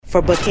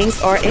For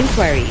bookings or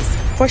inquiries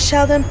for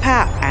Sheldon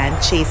Papp and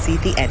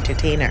Chasey the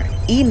Entertainer,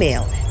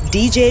 email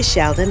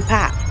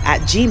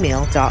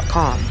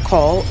djsheldonpapp@gmail.com.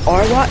 Call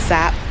or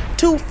WhatsApp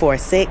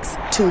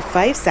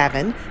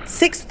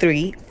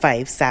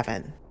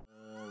 246-257-6357.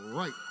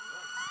 Right.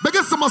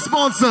 Because to my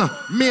sponsor,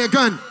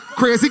 Megan,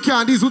 Crazy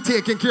Candies, who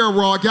taking care of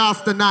Raw Gas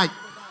tonight.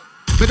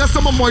 Because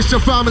to my Moisture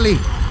family.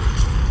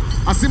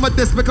 I see my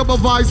Despicable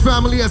Vibes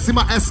family. I see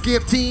my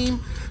Escape team.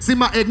 See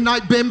my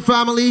Ignite BIM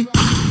family.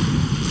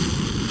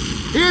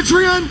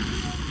 Adrian,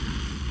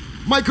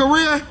 my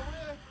career.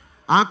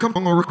 I'm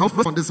coming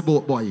on this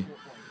boat, boy.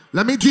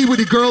 Let me deal with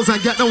the girls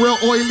and get them real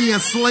oily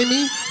and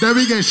slimy. Then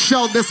we can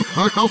shell this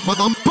out for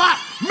them. But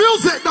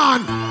music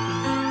done.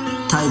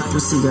 Tight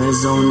pussy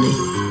girls only.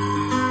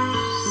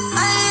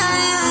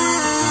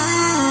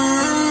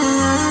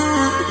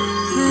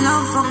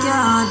 Love fuck your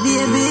heart,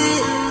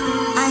 baby.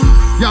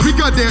 Yeah, we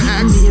got there,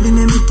 X. Baby,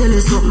 let me tell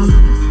you something.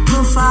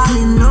 Don't fall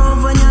in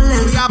love when you're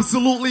left.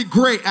 Absolutely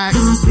great, X.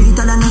 You're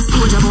sweeter than a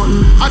soldier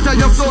button. I tell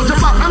you, soldier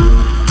button.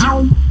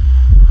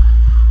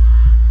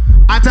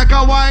 I take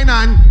a wine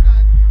and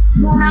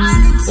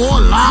oh,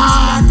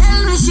 Lord.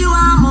 Tell me she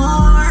want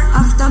more.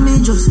 After me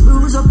just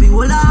bruise up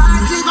your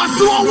heart. Let's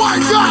do a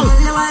wine, girl.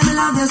 Tell you why me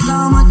love you so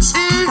much.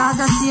 Cause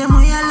the same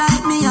way you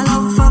like me, I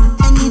love fuck.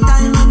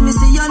 Anytime when me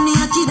see you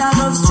naked, I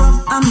love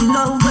struck. I'm in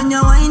love when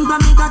you wine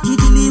for me cocky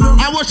deliver.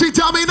 And what she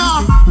tell me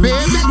now,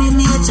 baby?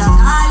 Baby, nature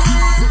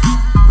calling.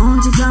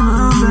 Won't you come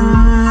over?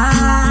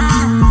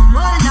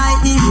 All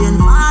night the rain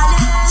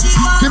falling.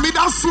 Give me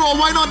that slow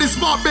wine on the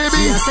spot, baby.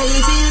 She say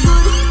it feel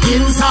good.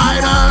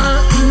 Inside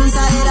her.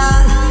 Inside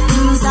her.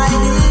 Inside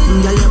it.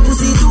 Girl, your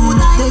pussy too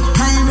tight. Take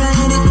time,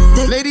 ride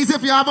it. Ladies,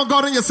 if you haven't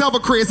gotten yourself a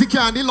Crazy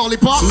Candy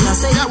lollipop,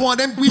 get one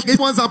of them weak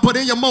ones I put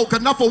in your mouth.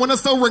 Enough for when it's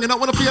still ringing up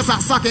when the face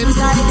are sucking.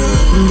 Inside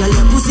it. Girl,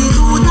 your pussy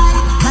too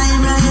tight. Time,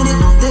 ride it.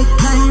 Take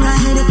time,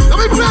 ride it. Let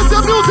me play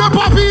some music,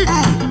 Poppy.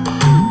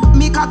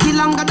 Me cocky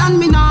longer than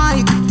me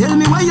Nike. Tell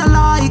me what you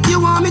like.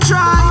 You want me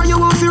try or you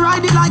want to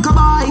ride it like a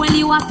bike? Well,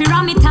 you have to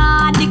ram it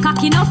hard. The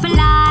cocky no for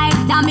life.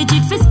 Damage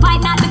it for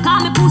spite, not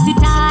because me pussy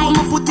tight.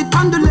 So put it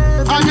on the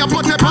left and you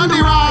put it on the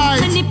right.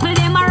 The nipple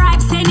them a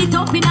ripe, send it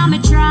up in a me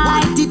try.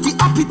 White titty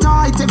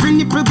appetite, every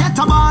nipple get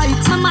a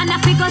bite. My man a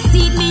figure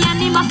seat me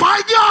and him a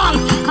my God.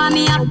 Call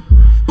me up,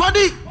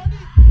 buddy.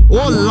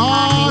 Oh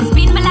Lord.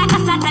 Spin me like a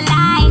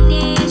satellite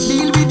dish.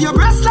 Deal with your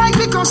breast like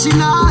because she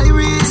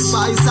Irish.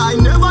 Spice, I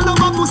never love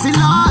a pussy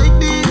like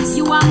this.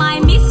 You are my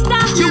mister.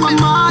 You are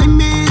my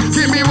miss.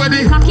 Give me with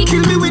it. Cocky.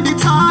 Kill me with the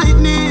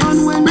tightness.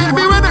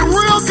 Baby, run it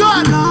real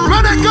good.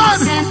 Run it good.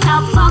 Then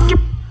stop fucking.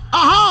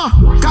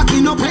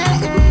 Cocky no play.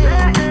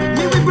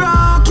 Me we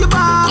broke your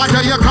back. I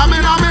tell you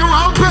coming on me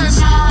roping.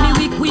 Me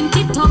we quint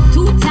it up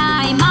 2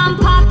 times and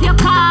pop your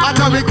car. I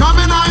tell me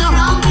coming on you.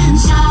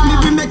 Me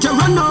we make you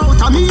run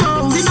out of me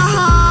house in a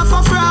half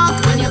a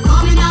frack. When you're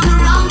coming on the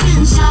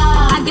rounding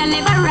shot, I can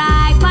live a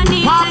right on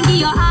it and give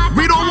your heart.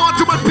 We don't want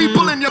too much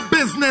people in your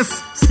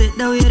business. Sit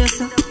down with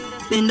us,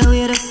 bend down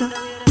with us.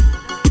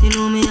 You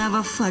know me have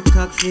a fat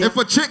cock feel. If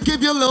a chick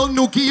give you a little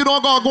nookie, you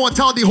don't gotta go and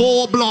tell the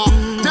whole block.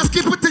 Just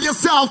keep it to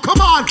yourself. Come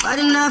on.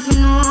 Nobody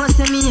nothing know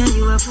say me and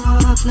you a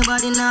fuck.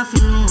 Nobody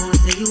nothing know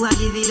say you a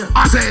give it up.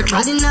 I said no.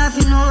 Nobody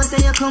nothing know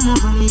say you come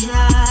over me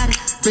yard.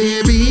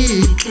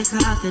 Baby. Take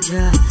off the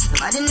dress.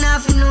 Nobody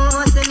nothing know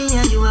say me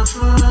and you a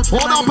fuck.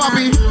 Hold on,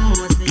 Poppy.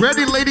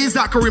 Ready, ladies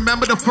that can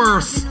remember the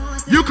first.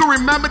 You can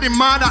remember the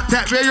man that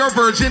took away your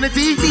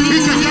virginity. He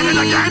can get it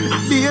again.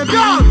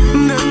 Go.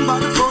 Remember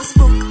the first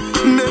fuck.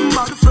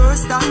 Remember the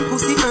first time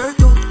pussy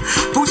hurt up.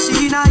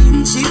 Pussy in a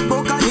inch, it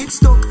broke and it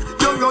stuck.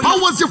 How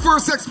was your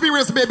first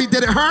experience, baby?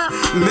 Did it hurt?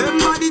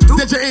 Remember the two.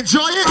 Did you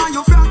enjoy it?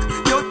 You frack.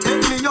 You tell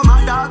me your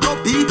mother go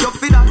beat you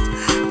for that.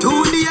 2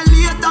 days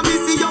later, me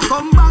see you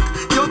come back.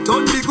 You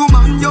turn big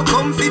woman, you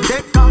come fi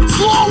take out.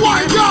 Slow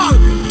wine, girl.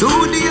 2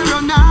 days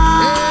run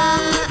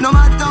out. No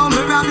matter how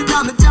me ram it,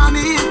 I'm a jam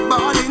it,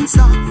 ballin'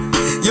 stop.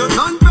 You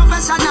done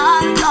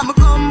professional, I'm a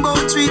combo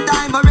 3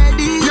 times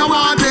already. You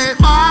want it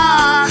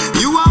back.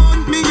 You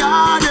want me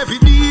yard every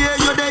day.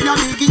 You there, you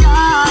make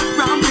yard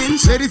ramping.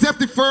 Ladies, if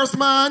the first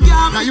man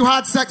that you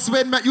had sex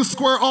with met you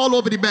square all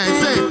over the bed,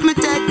 say, me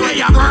take for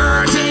your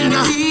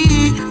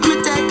virginity. Me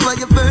take for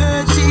your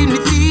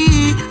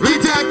virginity. Me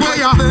take for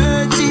your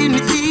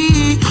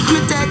virginity. Me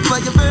take for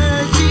your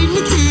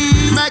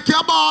virginity. Make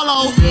your ball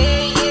out.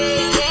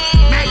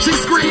 Make she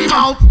scream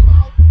out.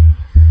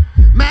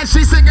 Man,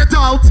 she sing it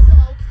out.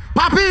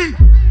 Papi,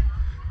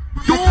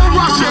 don't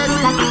rush it.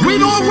 We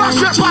don't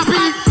rush it,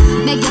 Papi.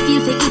 Make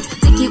you feel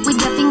take it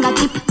with your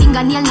fingertip.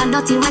 Fingernail not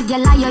dirty,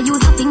 regular, you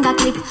use a finger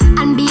clip.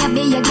 And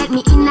baby, you get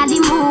me in the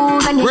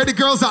mood. And where the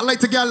girls that like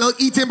to get a little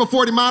eating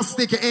before the man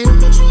stick it in?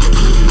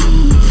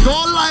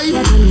 Don't lie.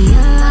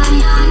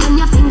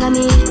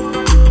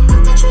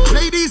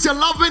 Ladies, you're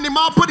loving him.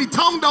 I'll put the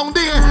tongue down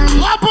there.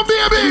 Lap a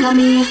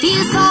baby.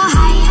 Feel so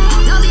high.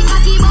 Love it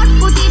cocky, but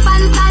put it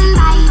on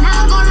standby.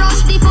 Now go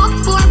rush the fuck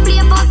for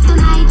play bus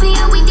tonight. Play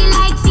with it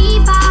like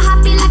FIFA.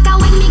 Happy like a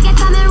when me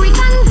get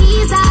American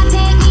visa.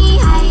 Take me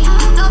high.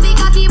 Love it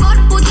cocky, but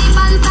put it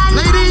on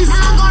standby. Ladies,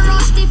 now go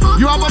rush the fuck.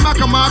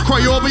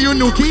 cry over you,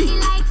 Nuki?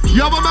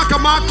 You ever make a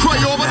man cry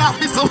over that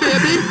piece of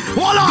baby?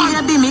 Hold on.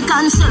 Baby, me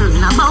concerned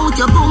about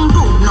your boom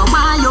boom. No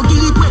why you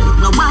get wet,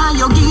 no why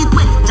you get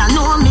wet. I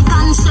know me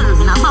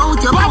concerned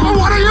about your Papa, boom boom.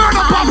 what are you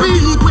the puppy?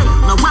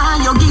 No why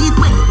you get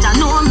wet. I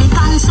know me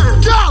concerned.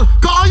 Girl,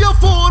 call your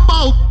phone,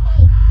 Bow.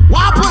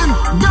 What happened?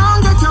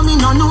 Don't get you me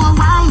no know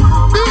why.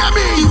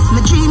 Baby. If my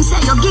dream say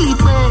you get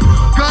wet.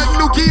 Good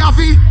Nuki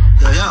Afi.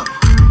 Yeah.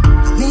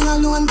 Me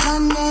alone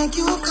can make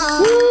you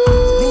come.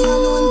 Me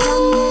alone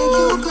can make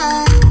you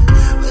cry.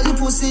 When the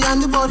pussy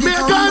and the body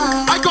Megan,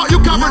 come I got you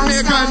covered,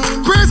 Megan.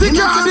 Crazy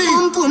Candy. Me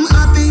make your pum pum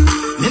happy.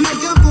 Me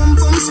make your pum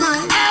pum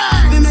smile.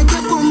 Me make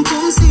your pum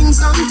pum sing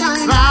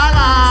sometime. La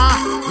la,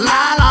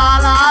 la la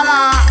la la.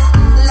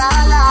 La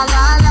la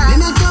la la. Me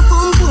make your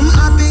pum pum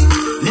happy.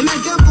 Me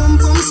make your pum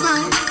pum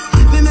smile.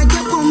 Me make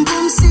your pum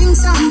pum sing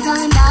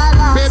sometime. La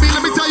la. Baby, let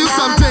me tell you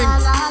something.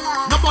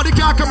 Nobody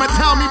can come and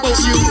tell me about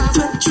you.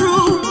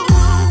 True.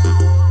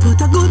 But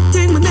a good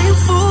thing when they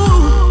fool.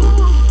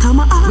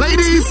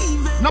 Ladies,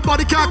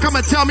 nobody can come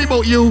and tell me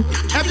about you.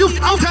 If you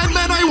out 10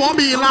 men, I won't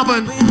be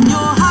 11. You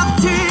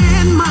have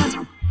 10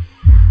 man.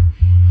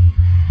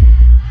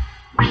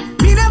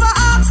 Me never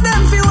ask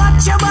them if you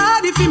watch your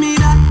body for me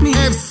that me.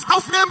 If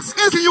South Names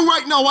is you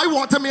right now, I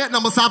want to be at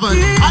number 7.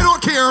 I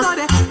don't care.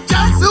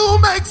 Just who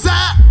makes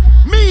that?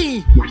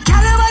 Me.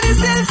 Can nobody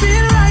still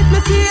feel right? Me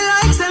feel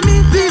like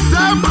me.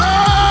 December.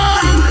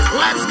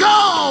 Let's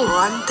go.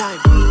 One time.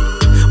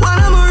 When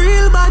I'm a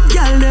real bad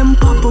girl, them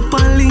pop up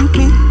and link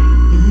me.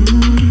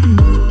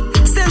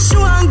 Say she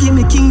want give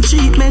me king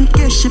treatment,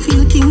 guess she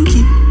feel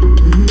kinky.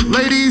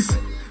 Ladies,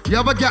 you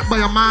ever get by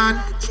a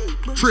man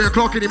 3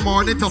 o'clock in the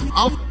morning to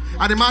out,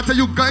 and the man tell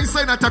you go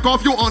inside and take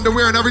off your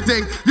underwear and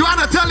everything. You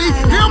wanna tell him,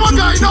 hear what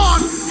going on?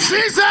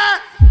 She said,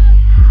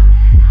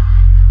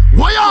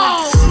 why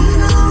yo?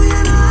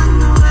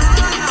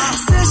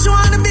 Say she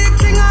want a big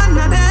thing on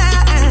the bed.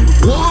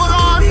 Hold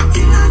on.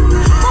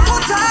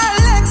 Put her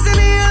legs in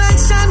the air like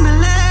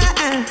chandelier.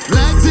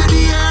 Legs in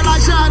the air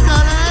like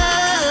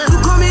chandelier. You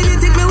come in and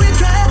take me with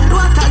her.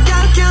 What a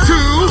girl can 2,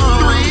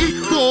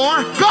 3,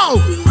 4, go.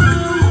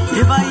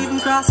 Never even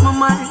cross my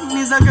mind.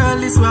 Is a girl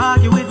this way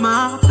argue with me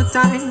half the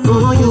time.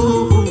 Oh, you,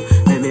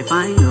 let me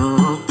find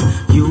out.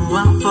 You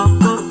are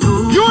fucked up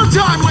too. Your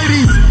time,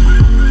 ladies.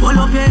 Hold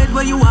up your head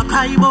where you are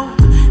cry about.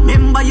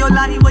 Remember your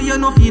lie where you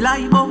no feel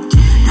like about.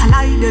 The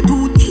lie the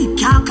too deep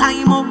can't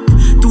climb up.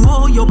 To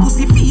all your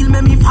pussy feel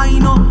make me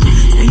find out.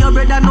 Say your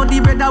brother know the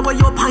brother where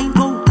you pint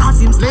out.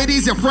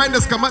 Ladies, your friend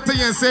has come up to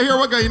you and say, here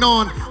what going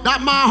on.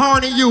 That man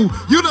horny you.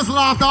 You just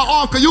laughed that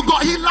off because you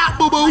got he laughed,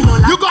 boo-boo.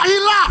 You got he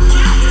laughed.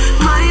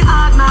 My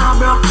heart now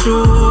broke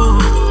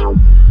through.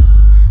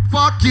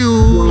 Fuck you.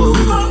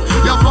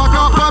 You fuck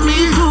up on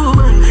me.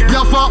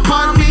 You fuck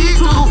on me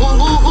too.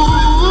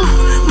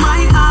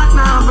 My heart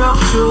now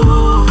broke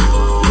through.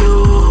 You.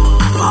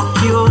 Fuck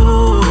you.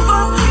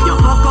 You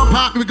fuck up.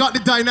 Pop, we got the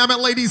dynamic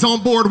ladies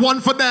on board.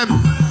 One for them.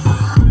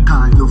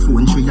 Call your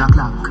phone 3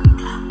 o'clock.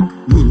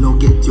 Me no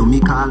get you, me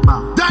call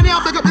back.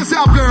 Danielle, pick up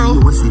yourself, girl.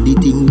 You see the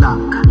thing lock.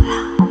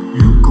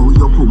 Look how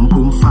your pum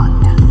pum fat.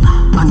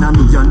 And I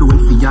know you alone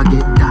for you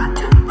get that.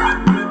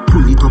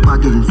 Pull it up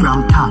again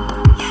from top.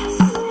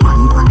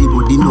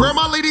 Where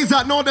my ladies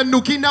that know that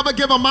Nuki never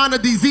give a man a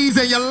disease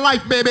in your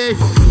life, baby.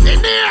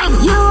 In them.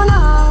 You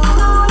know.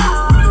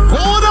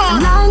 Hold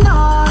on. I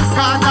know.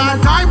 Got that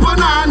type of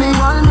nanny.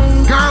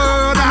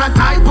 Girl, that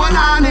type of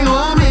nanny,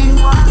 hold me.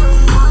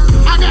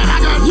 Again.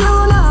 You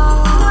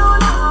know.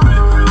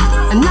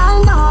 And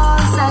I know.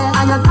 Say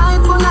I got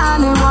type of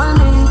nanny, hold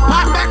me.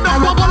 Back the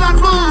bubble and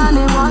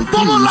move.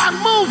 Bubble and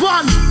move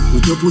on.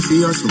 Put your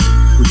pussy also.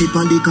 Put it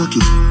on the cocky.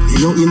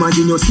 You know,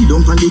 imagine you sit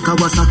down on the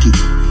Kawasaki.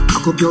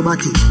 Cock up your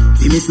body.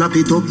 See me slap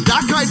it up.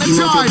 That kind of Skin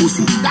out your time.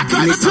 pussy. That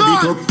kind of Slap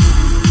it time. up.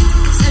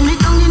 Send me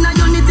down in a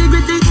your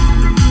nitty-gritty.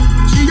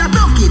 She a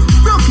broke it.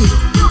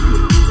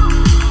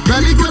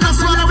 Belly to the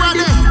swell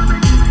already.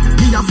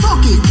 Me a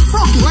fuck it.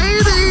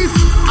 Ladies,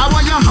 I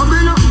want you.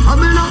 Hubble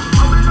up.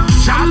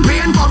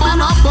 Champagne bubble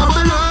up.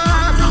 Hubble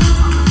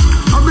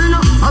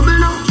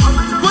up.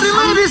 But the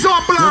ladies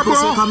on blur, Your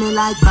pussy bro. coming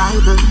like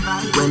Bible.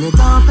 When it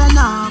open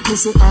up, you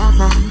see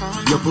heaven.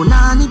 Your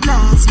punani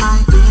bless my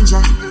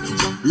angel.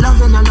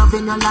 Loving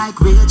you like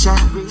Rachel.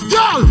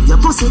 Yo! Your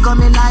pussy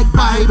coming like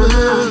Bible.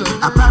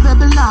 A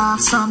parable of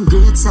some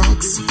great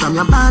sex. From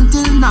your band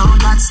till now,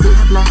 that's still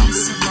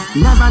blessed.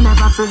 Never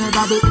afraid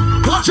of it.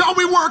 Watch how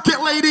we work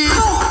it, ladies.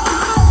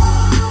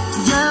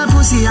 Your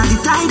pussy are the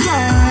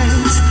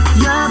tigers.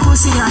 Your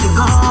pussy are the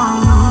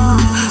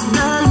gold.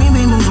 Girl,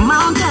 me move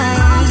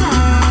mountains.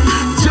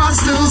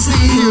 Just to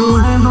see you.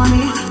 I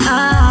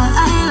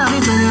love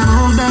it when you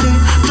move, baby.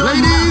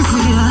 Ladies,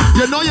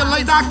 you know you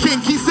like that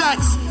kinky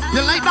sex. You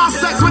like that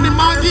sex when the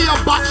man give you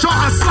a back shot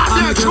and slap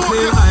their throat.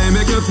 I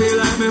make you feel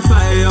like me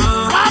fire.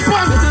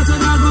 Happen. Better say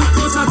that good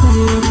touch at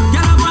you.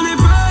 Get up on the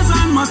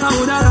person, matter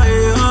who that I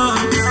am.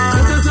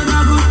 Better say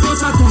that good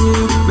touch at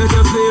you. Make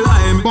you feel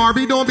like me.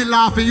 Barbie, don't be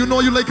laughing. You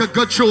know you like a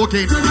good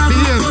choking. Say that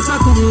good touch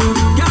at you.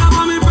 Get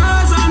up on the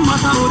person,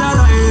 matter who that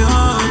I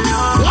am.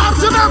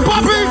 Watch to them,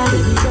 puppy.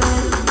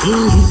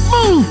 Move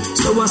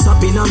a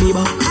slap in a me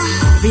back.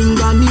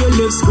 Fingernail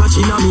left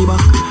scratching a me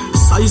back.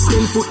 Size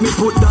 10 foot me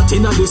put that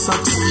in a the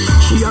socks.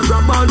 She a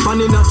grab on pan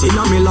in a tin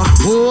a me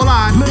locks. Hold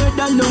on.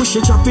 Murder now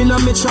she chopping a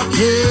me chop.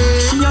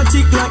 Yeah. She a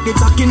tick like the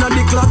tack in a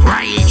the clock.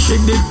 Right. She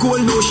did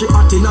cold now she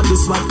hot in a the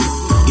spot.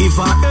 Give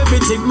her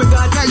everything me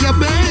got. Tell your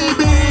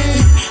baby.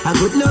 I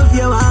could love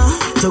you want,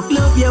 talk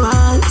love you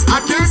want.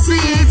 I can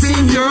see it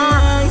in your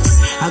eyes.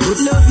 I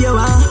could love you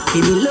want,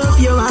 give me love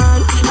you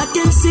want. I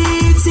can see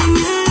it in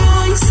your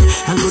eyes.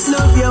 I could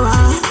love you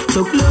want,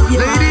 talk love you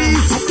Ladies.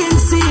 want. I can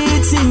see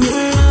it in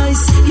your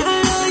eyes, your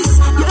eyes,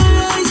 your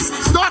eyes.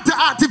 Start to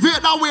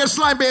activate that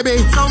waistline, baby.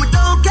 So we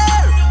don't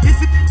care if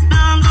it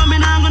don't go, me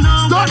not gonna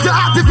know. Start to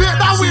activate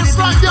that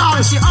waistline,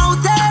 y'all. She out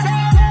there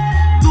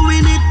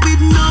doing it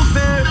with no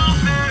fear.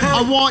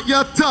 I want you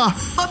to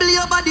bubble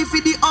your body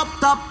for the up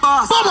top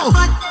boss. Bubble.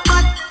 But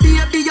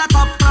baby your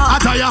top I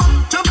class. tell ya.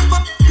 Jump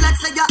up, let's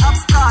say you're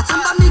upstart.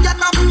 Jump on me, get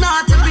up,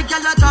 not every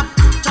girl a chop,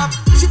 chop.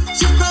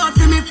 She proud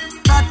for me,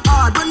 that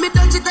hard. When me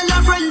touch it, tell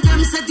your friend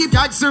them set it.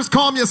 Youngsters,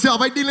 calm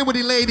yourself. I'm dealing with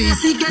the ladies.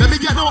 Let me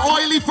get no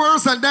oily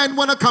first and then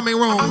when I coming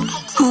round.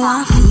 Oh,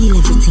 I feel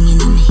everything in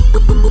me.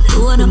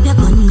 Load up your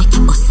gun, make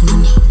it bust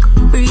in me.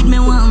 Breed me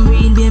one,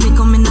 breed, baby,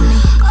 come in me.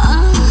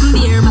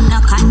 Beer, but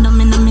no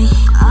condom in me.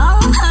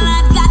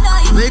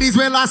 Ladies,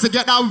 when last to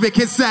get that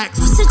wicked sex.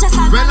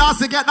 When last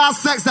to get that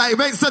sex that it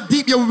makes so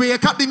deep you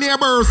wake up the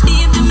neighbors.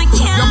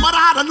 Your mother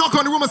had a knock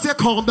on the room and said,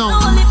 calm down.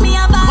 Calm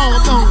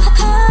down.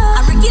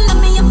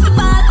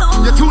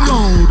 You're too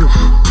loud.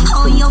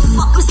 Oh, you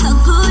fuck me so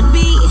good, B.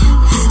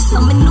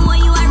 So me know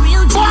you are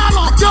real G. Ball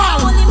out,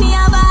 y'all. Only me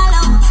a ball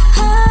out.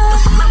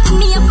 Fuck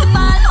me up a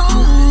ball out.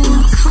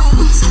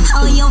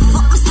 Oh, you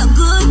fuck me so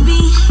good,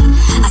 B.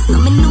 So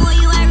me know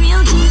you are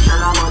real G.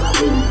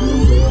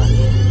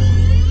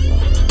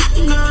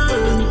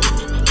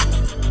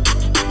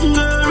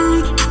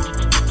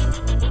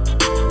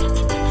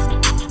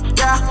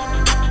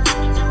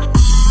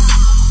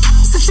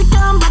 So she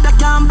can't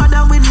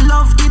bother with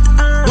love, it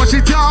hurt. What she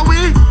tell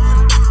me?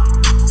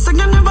 So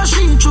you never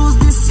she choose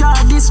this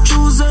guy, this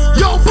chooser.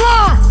 Yo,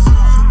 Blur!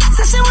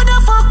 So she woulda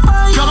fuck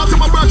by you. Shout out to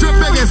my brother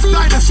Biggest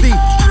Dynasty.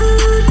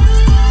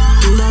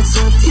 That's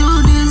what you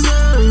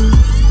deserve.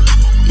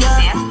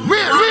 Yeah.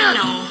 Real.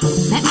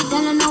 Let me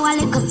tell you now a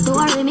little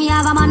story. Me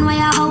have a man where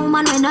have a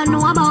woman when don't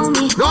know about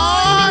me. Me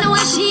know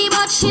what she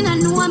but she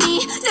don't know me.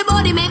 The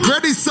body make me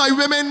Ready side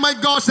women, my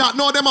gosh, that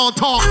know them on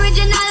top.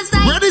 original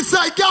style. Ready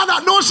side girl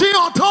that know she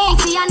on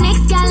top. See your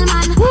next girl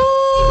man. Woo!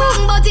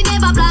 Wrong but he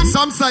never plan.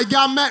 Some side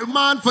girl met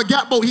man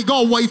forget but he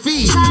got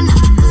wifey.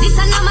 This is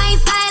not my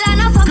style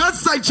and I'm Good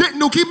side chick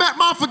Nookie met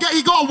man forget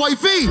he got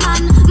wifey.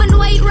 man. Man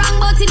know it wrong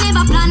but he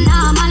never plan.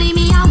 Normally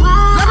me a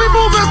wild. Let me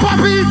move it,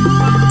 puppy.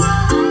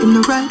 In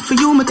the right for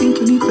you, I think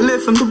you need to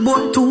live from the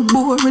boy too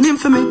boring him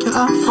for make you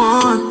have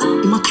fun.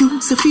 My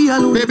cute Sophia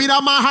alone. Baby,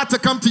 that man had to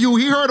come to you.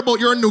 He heard about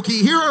your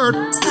Nookie. He heard.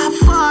 Stop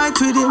fight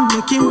with him,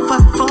 make him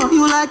fight for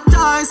you like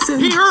Tyson.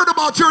 He heard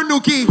about your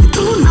Nookie.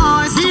 Too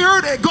nice. He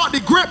heard it got the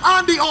grip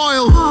and the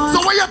oil.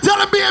 So what you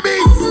tell him, baby?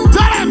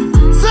 Tell him.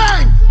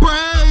 Sing.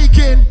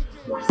 Breaking.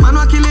 Man,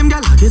 I kill him, girl.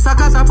 This a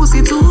cause her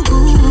pussy too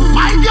good.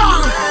 My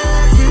girl.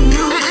 Breaking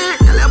news.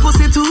 Girl, your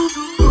pussy too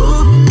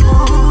good.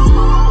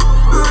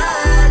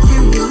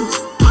 Breaking news.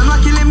 Man, I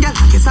kill him, girl.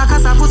 This a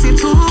cause her pussy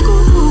too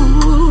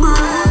good.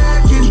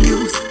 Breaking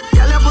news.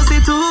 Girl, your pussy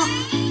too.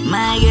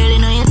 My girl, you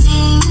know you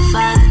think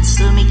fat,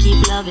 so me keep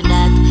loving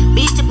that.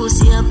 Beat the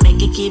pussy up,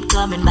 make it keep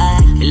coming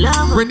back.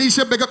 Love her.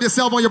 Renisha, big up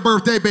yourself on your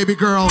birthday, baby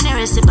girl.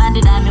 Nearest the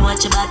bandit, I me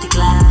watch your body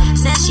clap.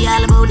 Said she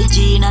all about the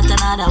G, not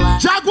another one.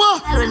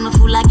 Jaguar. When me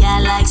fool a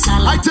girl like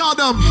Salah. I tell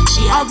them,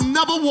 She I've has-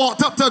 never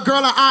walked up to a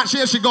girl and asked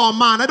she gone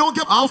man. I don't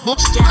give a fuck.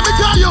 Let me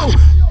tell you.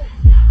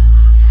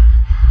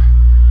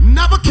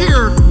 Never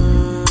cared.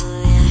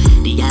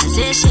 The girl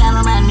say she have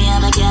a man, me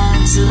have a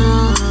girl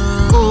too.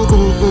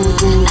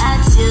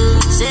 That's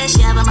you. Say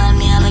she have a man,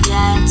 me have a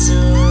girl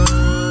too.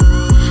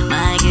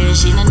 My girl,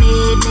 she no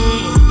need me.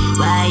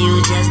 Why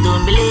you just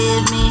don't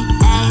believe me?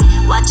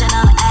 Hey, watch her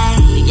now, hey.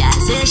 The girl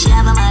say she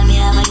have a man, me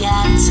have a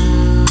girl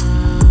too.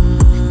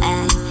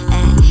 Hey.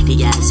 The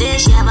girl say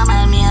she have a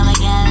man, me have a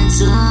girl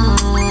too.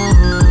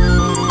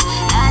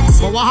 That's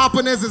But it. what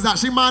happened is that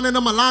she man in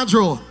a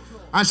Melandro.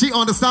 And she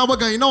understand what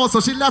going on, so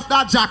she left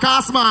that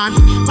jackass man.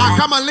 I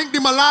come and link the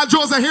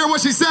Melandros and hear what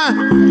she said.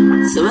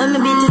 So when me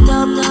beat it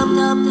up,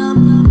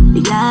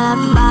 the girl have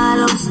to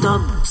ball up,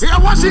 stop. Hear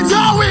what she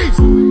tell me.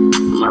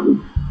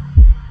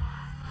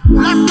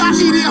 Left that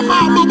idiot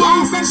man, boo Girl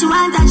boo. said she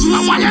want a G.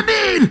 And what you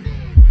need?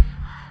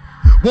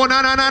 Whoa,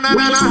 na. Stand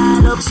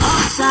up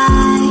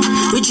outside.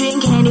 We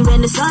drink Henny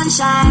when the sun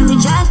shine. We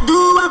just do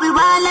what we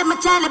want. Let me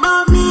tell you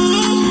about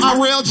me. A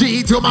real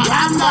G to my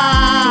landa.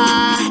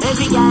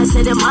 Every guy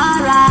said I'm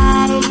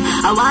alright.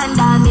 I want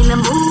that me to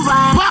move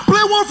on. Pop,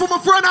 play one for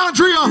my friend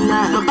Andrea.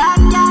 No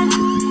bad girl,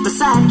 but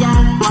sad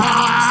girl.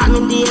 Wow.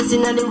 7 days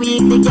in the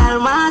week, the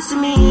girl wants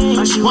me.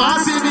 But she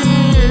What's wants in me.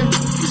 it?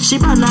 She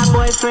brought her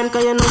boyfriend,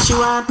 cause you know she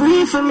want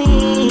pray for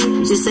me.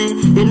 She say,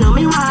 you know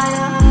me why.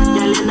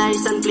 Girl, you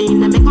nice and clean,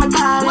 they make my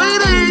car.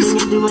 Ladies. When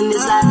you doing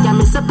this life, got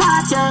me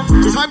support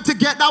you. Time to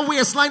get that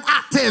waistline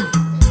active.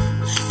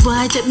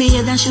 Boy, take me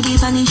head and should be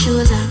on his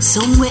shoulder.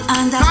 Somewhere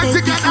under time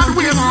to get that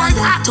waistline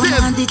active.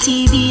 Turn on the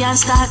TV and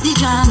start the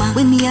drama.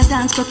 When me a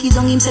dance, cocky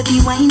down him say fi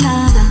wine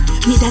harder.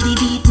 Me daddy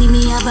beat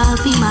me a ball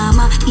fi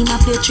mama. Him a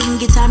play string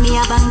guitar, me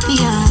a bang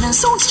piano.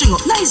 Sound string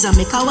up nice and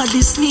make our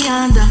this me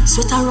under.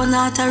 Sweat a run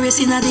out a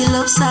race in a the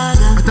love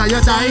saga. Die,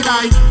 die, die,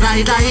 die,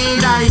 die, die,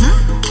 die,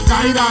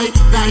 die,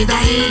 die,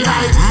 die,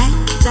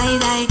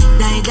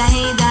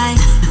 die, die.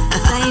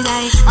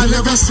 I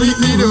love her sweet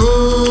me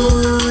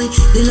boy.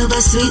 They love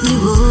her sweet me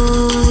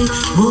boy.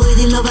 Boy,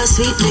 they love her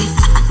sweet me.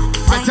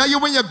 I tell you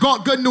when you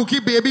got good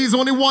nookie baby, it's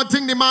only one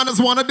thing the manners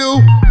wanna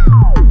do.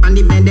 On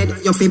the bed,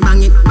 you feel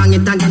bang it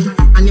again.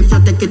 And if you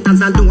take it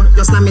as a door,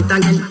 you slam it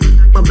again.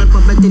 Bubble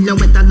till you're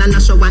wetter than a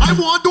shower. I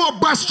want to do a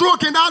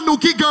breaststroke in that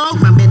nookie girl.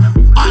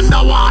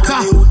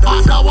 Underwater.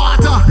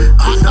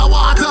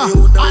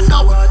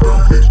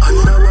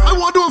 I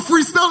want to do a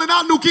freestyle in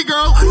that nookie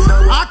girl.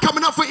 I'm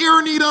coming up for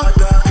ear Nita.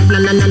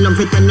 Love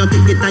it and you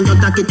take it and you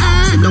take it.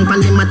 Sit down pan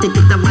the take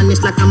it and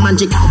vanish like a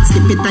magic.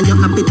 Skip it and you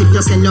happy if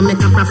you sell you make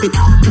a profit.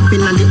 Up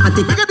in the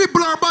attic. Look at the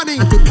blur bunny.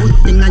 Attic good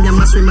thing I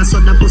am a swimmer so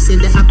the pussy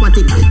the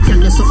aquatic.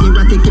 Can you so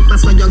erratic if I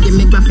saw you give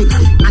me graphic.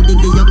 Addict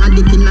you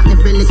addict in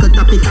every little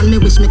topic. And me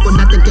wish me could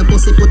have take your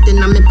pussy put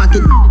in my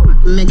pocket.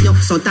 Make you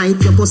so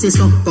tight, your pussy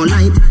so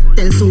polite.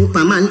 Tell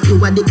Superman you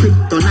are the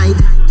kryptonite.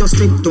 Your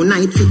strip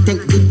tonight, fit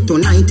take dick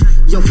tonight.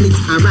 Your fleet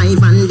arrive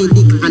and the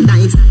dick and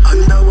dive.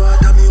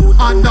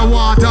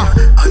 Underwater.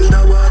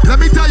 Let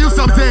me tell you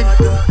something.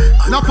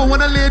 Not for when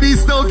the ladies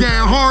still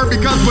getting hard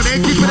because when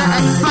they keep it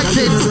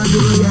excited.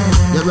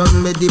 You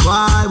run with the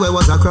boy, where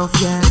was a cruff?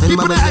 Keep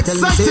it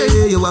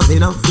excited. You have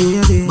enough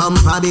feeling.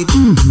 Bumper big.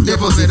 You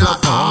pussy that.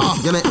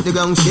 You make the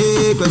ground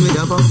shake when we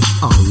jump up.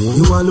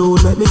 You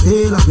alone make me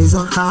feel like this.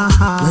 When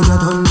you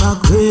turn back,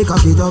 wake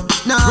up it up.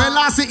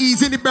 Relax it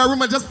easy in the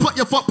bedroom and just put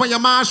your foot on your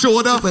man's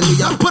shoulder.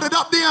 And put it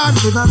up there.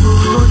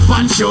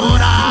 One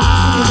shoulder.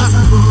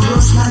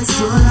 Like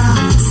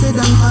sit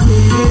down for me,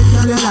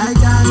 girl you like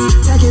that.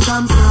 Take it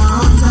from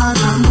front or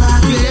from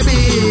back.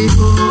 Baby,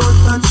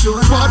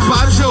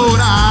 Foot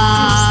shoulder.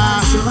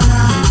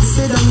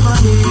 Sit down for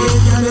me,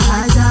 girl you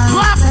like that.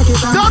 Take it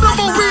from tell them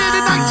what we in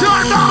the night,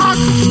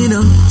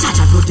 Jordan.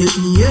 Chacha protect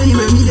me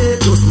anywhere me there.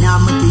 Just now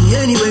I'm king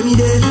anywhere me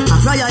there. I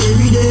fly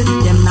every day.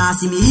 Them nah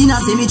see me in a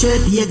cemetery.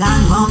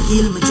 Pagan won't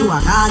kill me to a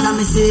cause I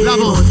me say.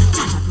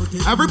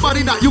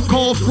 Everybody that you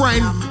call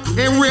friend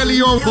ain't really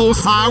your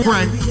most high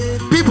friend.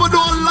 People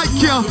don't like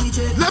you.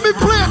 Let me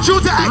play it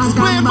through to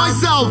explain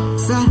myself.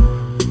 Sir,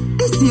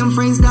 the same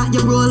friends that you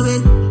roll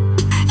with,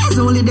 it's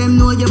only them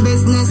know your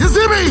business. You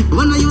see me?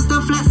 When I used to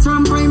flex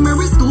from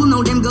primary school,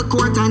 now them go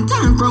court and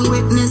turn from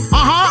witness.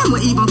 Them we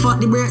even fought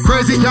the breaks.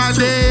 Crazy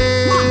Candy.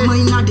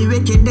 Mine are the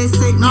wicked, they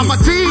sickness. Now my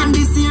team. And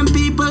the same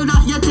people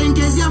that you think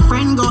is your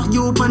friend got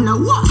you up on the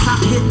WhatsApp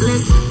hit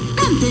list.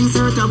 Them things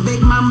hurt a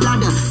big man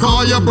bladder.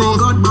 Call your bros.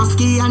 God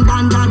Busky and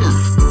Dan Dada.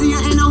 See you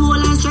in a hole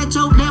and stretch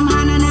out them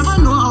hand and never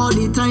know all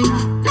the time.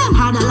 Them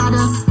had a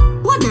ladder.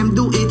 What them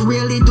do, it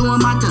really don't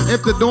matter.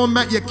 If they don't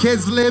make your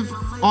kids live,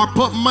 or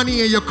put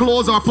money in your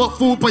clothes, or put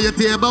food on your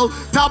table,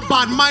 that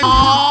bad mind.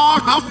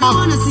 They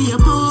wanna see you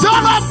poor. Tell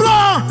them,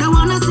 Blur. They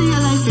wanna see your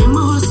life in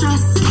more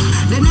stress.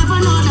 They never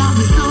know that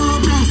we so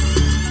blessed.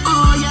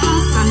 Oh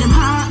yes, and them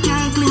heart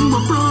can't clean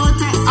with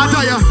protest. I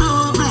tell ya.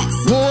 So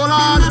vexed. Hold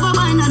on. Never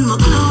mind on my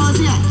clothes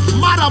yet.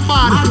 Madam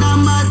bad.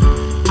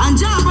 And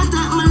job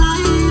protect my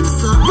life.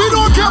 So We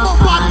don't care about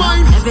bad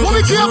mind. What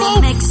we care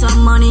about? Make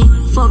some money.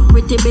 Fuck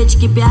pretty bitch,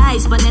 keep your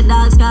eyes on the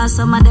dogs, cause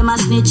some of them a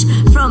snitch.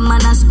 From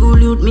man a school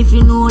youth, me if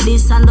you know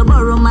this, and the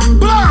borough man.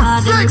 Blur,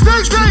 sing.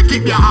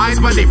 Keep your eyes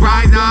on the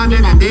prize, not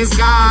in the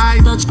sky.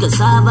 Touch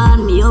cassava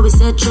and me always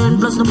say trend,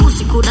 plus the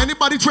pussy could.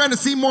 Anybody trying to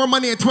see more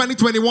money in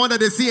 2021 than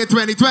they see in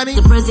 2020?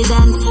 The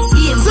president,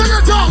 he Sing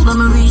it out.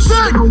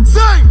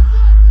 Sing.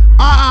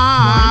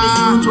 The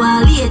youth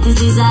while latest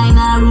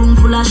designer, room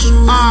full of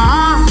shoes.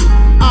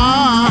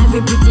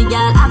 Every pretty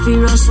girl, I feel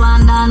rush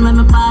one down when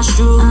me pass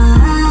through.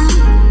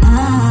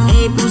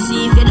 Hey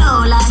pussy, if you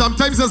don't like.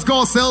 Sometimes just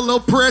go say a little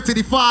prayer to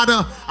the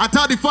Father. I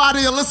tell the Father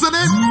you're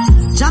listening.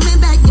 Jah me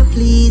beg you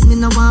please, me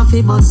no want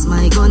fi bust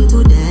my gun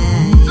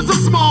today. Just a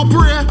small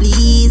prayer.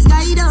 Please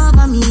guide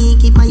over me,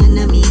 keep my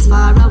enemies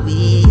far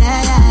away.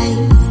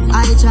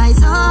 I try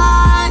so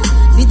hard,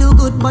 we do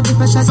good, but the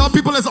pressure. Some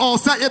people is all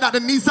set, yeah, that they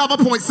need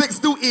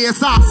 7.62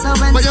 ASAP. So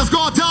when but just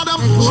go tell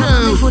them, me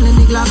chill. full in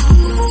the glass.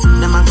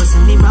 Them a go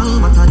say me wrong,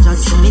 but I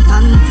just show me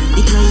tan.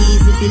 It no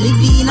easy fi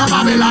live in a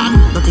Babylon.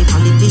 But the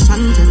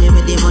politician tell me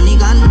where the money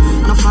gone.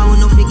 No foul,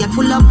 no figure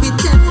full up with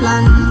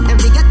Teflon.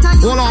 Every get a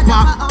Hold on,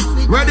 Pop.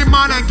 Where the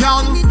man and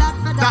gal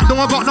that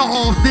don't got no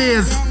off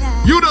days.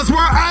 You just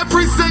work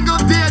every single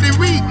day of the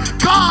week.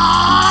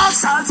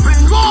 Cause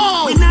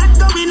go! We not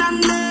going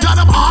under. Tell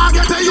them all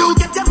get to you.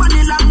 Get your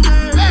money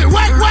longer. Hey,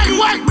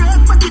 wait.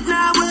 Break pocket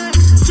now, way.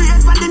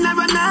 Straight from the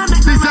narrow now.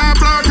 This is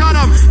Blur, tell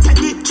them. Take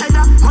the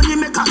cheddar, money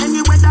maker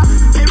any weather.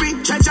 Perry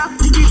treasure,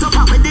 dig it up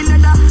with the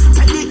leather.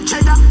 Take the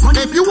cheddar,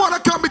 money. If you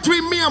wanna come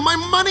between me and my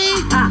money,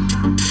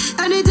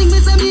 Anything me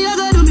say me, I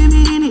gotta do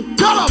me.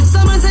 Tell them.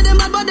 Someone say them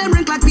bad, but them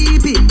rank like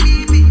pee-pee.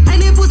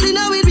 Any pussy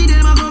now with me,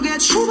 them a go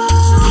get sugar.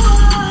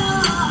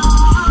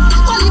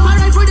 Only for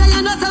right for the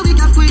end, that's how we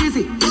can squeeze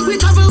it. We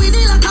travel with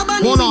it like a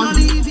bunny. Hold on.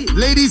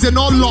 Ladies, you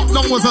know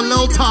lockdown was a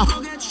little tough.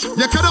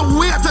 You couldn't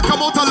wait to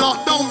come out of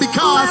lockdown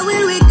because...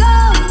 Where will we go?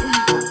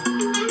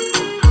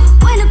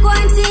 When the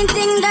quarantine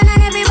thing done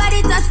and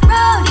everybody touch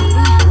road.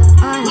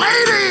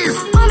 Ladies!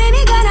 Oh,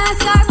 maybe gonna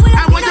start.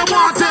 And when you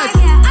want it?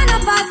 Yeah. I know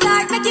fast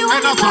start, make you want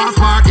And a to fast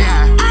park,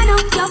 yeah. I know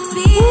you're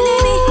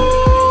feeling me.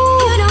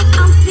 You know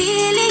I'm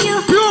feeling you.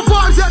 Pure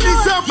vibes at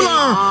December.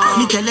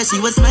 Me tell her she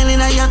was smiling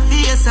at your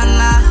face and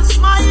laugh.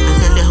 And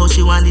tell her how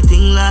she want the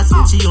thing last,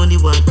 but she only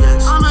want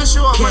cash. I'm not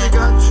sure, my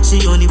God. She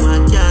only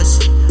want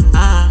cash.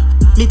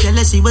 Me tell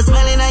her she was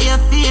smiling at your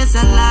face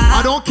and laugh.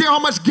 I don't care how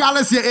much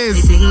gallus you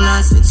is. The thing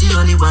last, but she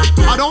only want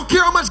cash. I don't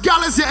care how much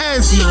gallus you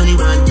is. She only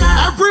want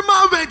cash. Every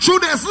man went through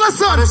this.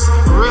 Listen.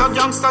 Real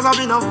youngsters have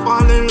been up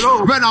falling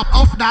low. When I'm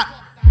off that.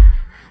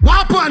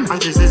 What happened?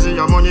 And she says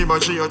your money,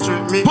 but she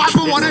treat me.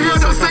 Papa wanna hear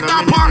them sing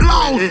that part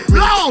loud.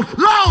 Loud,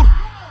 loud,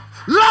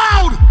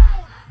 loud.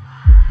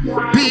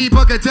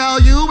 People can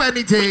tell you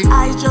anything.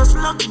 I just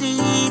look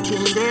deep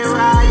in their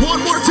eyes.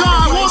 One more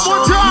time, one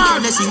more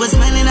time. Me tell her she was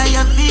smiling at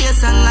your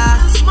face and laugh.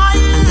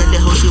 And tell her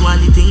how she want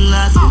the thing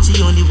last, but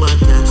she only want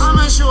cash. I'm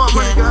not sure,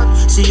 my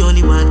God. She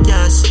only want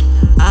cash.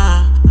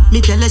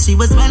 Me tell her she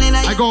was smiling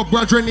at I got a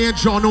brother named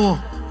Jono.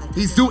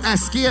 He's do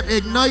Escape,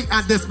 Ignite,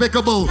 and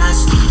Despicable.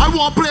 I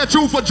want to play a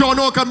tune for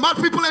Jono, because mad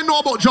people ain't know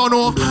about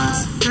Jono.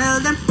 Tell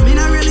them, me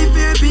not really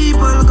fear people.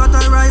 Got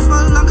a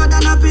rifle longer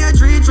than a pear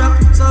tree trap.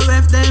 So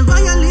if them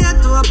violate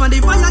to up on the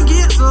fire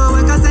gate, so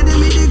we can send them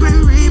in the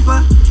Grim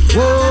Reaper.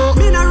 Whoa.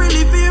 Me not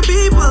really fear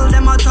people.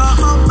 Them a talk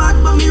about back,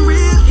 but me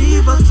real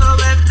evil. So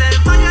if them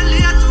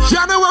violate to up.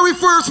 January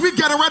 1st, we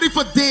getting ready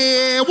for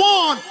day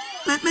one.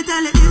 Let me tell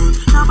you this.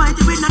 Now fight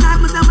it with no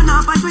knife, myself and now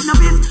fight with no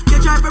fist.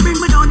 You try to bring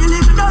me down, you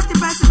live a dirty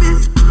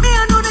pessimist. Me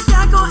I know that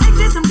can't go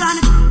exist, I'm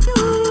gonna do.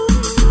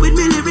 With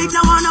me lyrics,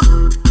 I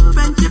wanna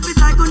friendship is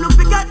like gonna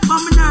forget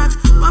from my nerves.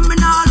 From me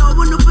now, I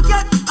wanna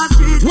forget. A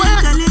street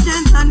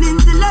intelligence and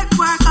intellect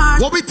work hard.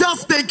 What we tell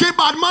stinking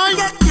bad mind?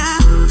 Yeah.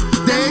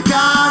 They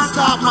can't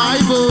stop my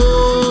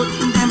food.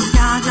 Them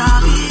can't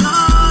drop me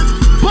out.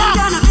 Pop,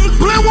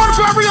 play one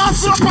for every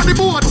hustler up on the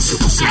board.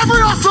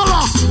 Every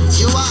hustler.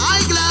 You are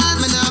high glass,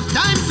 man, have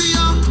time for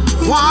you.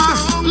 What?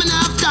 Man,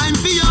 have time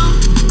for you.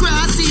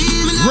 Grassy,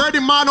 man, Where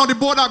the man on the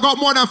board that got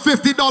more than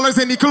 $50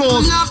 in the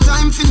clothes? have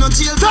time for no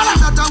jail Tell time.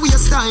 him. That a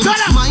waste time. Tell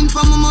him. Mind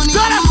for my money,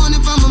 Tell and him. my money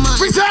for my mind.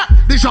 We say,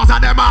 the shots of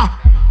them are.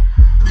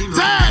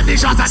 Say, the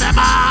shots of them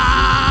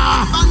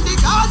are. And the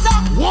Gaza,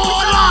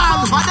 Hold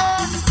on.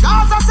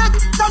 Gaza said,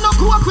 don't no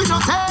cook with no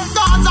tail.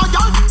 Gaza,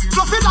 girl,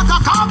 fluffy like a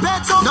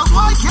carpet. So no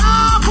boy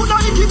can't put no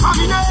icky for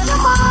me name.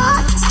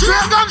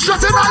 Straight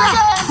gunshot in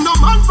there. No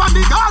man from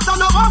the Gaza,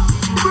 no one.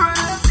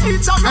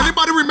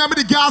 Anybody remember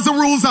the Gaza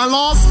rules and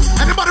laws?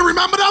 Anybody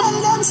remember them?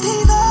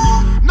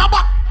 No,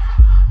 but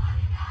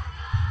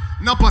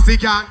no pussy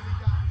can.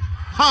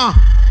 Huh?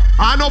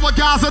 I know what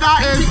Gaza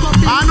that is.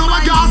 I know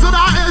what Gaza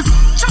that is.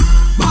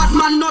 Bad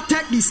man not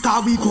take this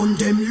car, we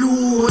condemn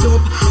load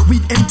up.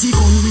 With empty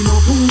gun, we no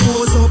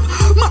pose up.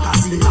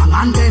 Magazine long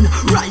and then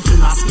rifle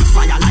a spit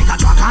fire like a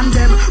dragon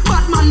them.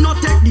 Bad man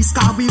not take this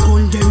car, we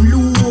condemn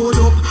load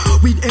up.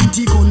 With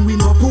empty gun, we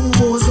no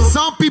pose up.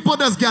 Some people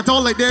just get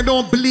on like they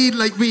don't bleed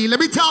like me. Let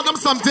me tell them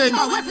something.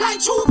 We fly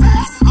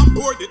two-face, I'm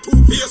bored the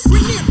two-face.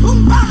 We need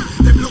boom bang,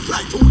 them look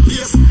like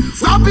two-face.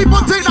 Some people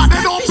think that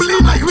they don't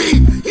bleed like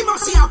me. He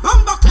must see a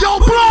bamba. Yo,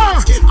 blur!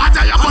 I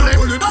tell you, bullet.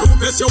 Bulletproof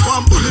vest, you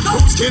want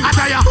bulletproof skin. I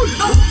tell you.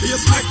 Bulletproof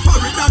face like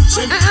forehead and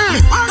chin.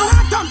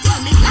 Don't tell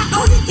me that.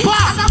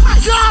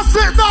 Just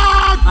sit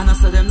down. And I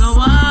say them no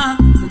one,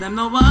 say them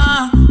no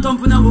one.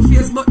 Thumping our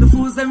face, but the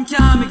fools them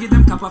can't. Me give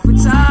them cap off a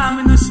charm,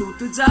 me no shoot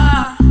to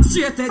jar.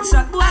 Straight head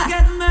shot, boy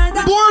get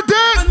murdered. Board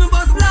When me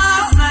bust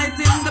last night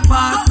in the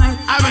past night.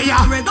 I mean,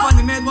 yeah. Red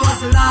bunny made was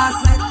the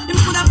last night. Him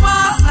put a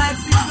fast like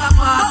six a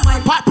fast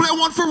like. Pat, play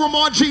one for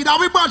Ramon G. Now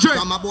we budget.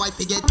 From a boy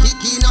fi get kick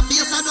in a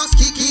face, I just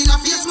kick in a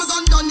face. Me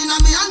gun done in a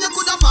me and you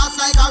coulda fast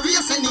like a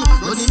race any.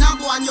 Running a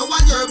go and you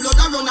want your blood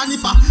a run and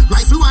if a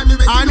rifle one me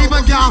ready. I ain't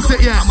even gas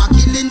it yet. I'm a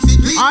killing fi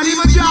beat. I ain't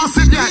even gas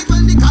it yet.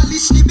 When the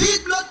college the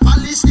beat, blood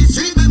polish the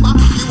street. Remember,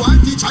 the war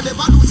teacher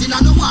never losing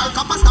and no war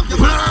kappa stop the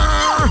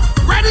Blur.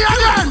 Ready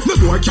again. No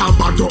boy can't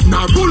back up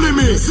now bully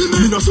me.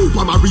 Me no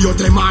Super Mario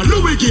them and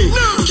Luigi.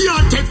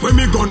 Can't take when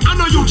me gun and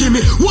now you give me.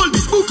 Hold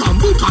this book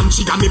and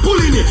she got me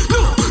pulling it.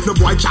 No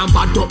boy can't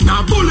back up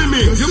now bully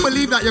me. You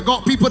believe that you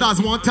got people that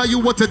won't tell you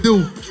what to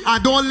do. I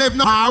don't live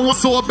no I want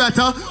so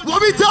better.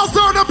 What we tell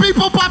certain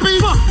people, papi?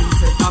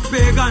 A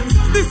pagan,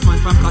 this man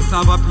from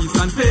cassava, peace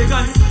and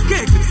pagan.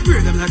 Cake it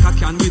spray them like a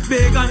can with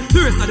bacon. The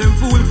rest of them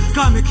fool,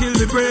 call me kill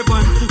the brave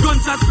one.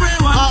 Gunshot spray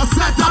one. All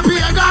set up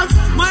pagans.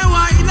 My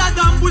wife in a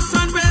damn bush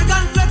and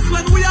pagan. Flex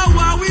when we are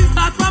war, we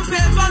start from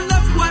pagan.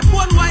 Left white,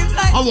 one white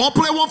like. I want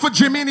to play one for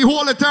Jimmy and he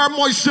hold it there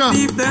moisture.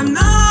 Leave them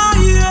now,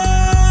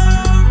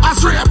 yeah. I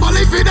straight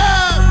believe in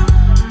them.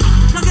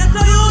 Now get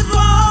the youth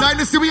war. The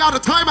Dynasty, we out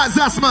of time at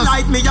Zesmas.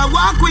 Like me, I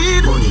walk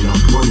with.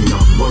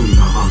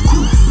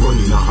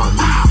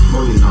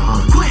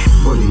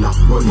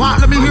 What?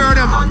 Let me hear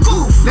them.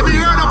 Let me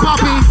hear them,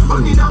 Poppy.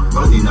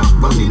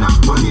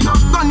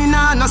 Gunning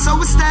on, that's how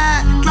we stay.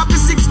 Clap the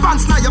 6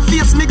 pants, now your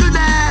face niggle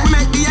there.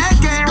 Make the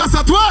AK. That's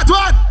a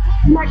what?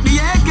 Make the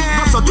AK.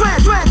 That's a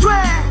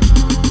tway.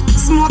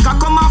 Smoke a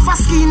come off a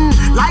skin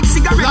like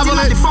cigarette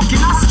in the fucking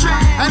ashtray.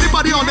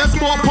 Anybody on this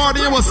board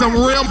party with some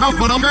real help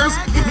for numbers?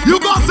 You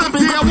got some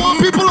tier 1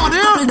 people on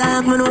here?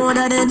 Dark, me know what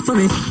I did for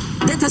me.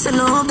 That I say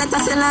love, that I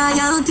say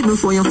loyalty.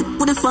 Before you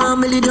with the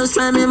family, just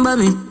remember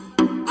me.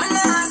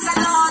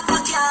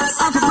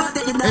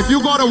 If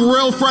you got a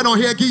real friend on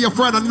here, give your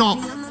friend a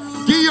knock.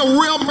 Give your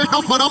real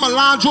help for them a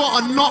line draw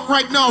a knock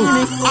right now.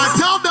 I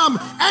tell them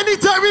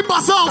anytime we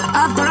bust out.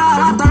 After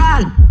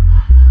all.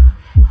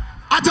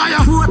 I tell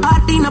you. 4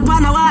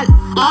 upon a wall.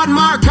 On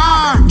my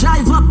car.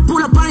 Drive up,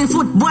 pull up on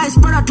foot. Boys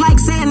spread out like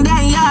saying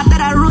then yeah,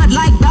 that I road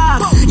like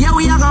dog. Yeah,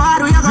 we are go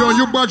hard, we are go. Yo,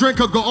 your brethren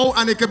could go out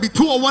and it could be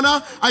 2 or 1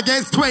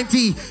 against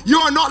 20.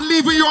 You are not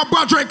leaving your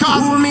brethren,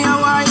 cause me a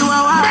why,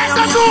 make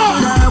the door.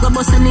 Go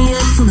bust in the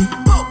head for me.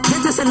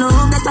 That I say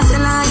love, that I say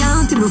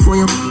loyalty. Before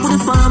you put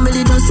the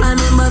family, just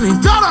remember me.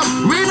 Tell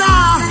them, we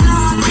now.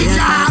 We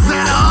just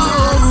say love.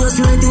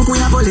 You think we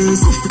are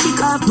police?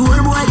 Kick off door,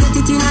 boy, get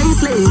it in a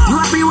slave. You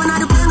are free when I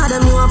do plan of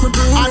them, you want to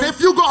play. And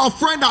if you got a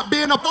friend that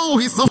being a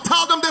fool, so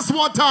tell them this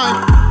one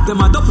time.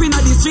 Them a dup in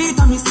the street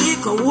and me see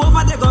go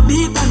over they go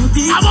beat and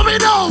teach. I want me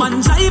know.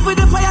 Man drive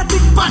with the fire tick,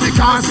 but they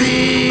can't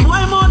see.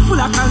 Boy mouth full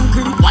of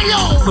concrete. Why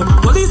yo? So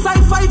police I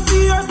fight for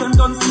years, them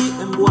don't see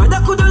them. Boy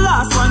that could the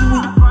last 1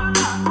 week.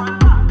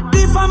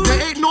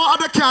 There ain't no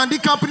other candy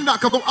company that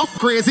can go up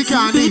crazy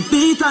candy.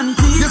 Beat and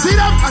teach. You see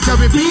them? I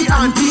tell me beat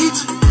and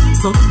teach.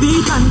 So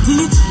beat and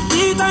teach,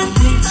 beat and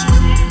teach,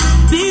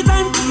 beat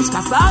and teach.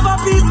 Cassava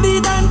piece,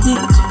 beat and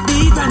teach,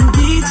 beat and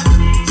teach,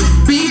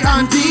 beat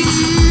and teach,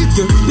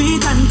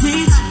 beat and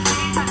teach.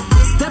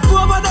 Step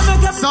over them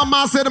again. Some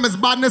man say them is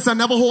badness and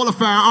never hold a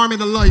firearm in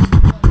the life.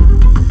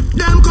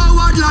 Them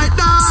coward like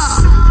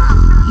that,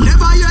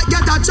 never yet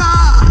get a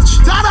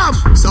charge. Tell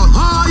them. So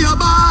how you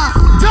back?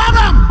 Tell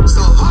them.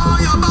 So how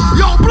you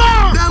back? Yo,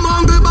 blow. Them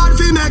hungry bad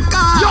fi make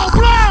car. Yo,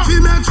 blow. Fi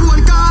make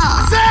phone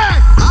car. Say.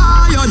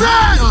 You know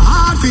your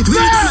heart fit with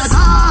the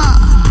tar.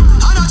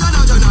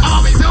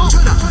 How we do?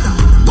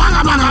 Banga,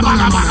 banga,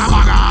 banga, banga,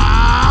 banga.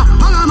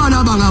 Banga,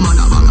 mana, banga,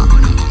 mana, banga.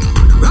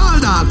 Roll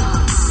dog.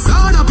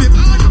 Roll up it.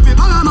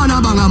 Banga,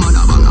 mana, banga,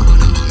 mana, banga.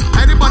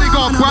 Anybody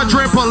got a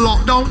brethren for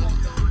lockdown?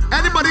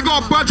 Anybody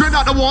got a brethren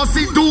that the want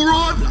see do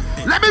road?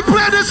 Let me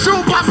play this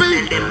tune,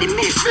 Papi.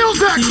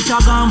 Music. Teacher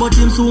gone, but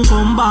him soon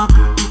come back.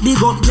 Big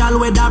up gal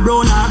whether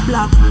brown or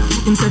black.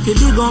 Him say fi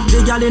big up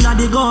the gal inna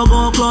the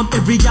go-go club.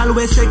 Every gal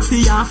we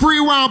sexy and free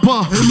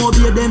rapper. Him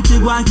obey them to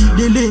go and keep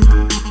the link.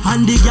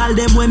 And the gal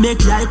them we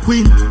make like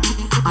queen.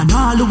 And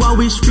all who a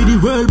wish for the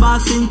world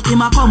boss sink. Him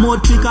a come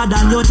out quicker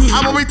than your team.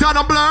 I'm gonna turn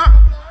on blur.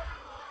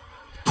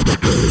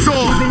 So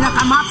living like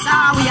a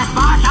mobster, we a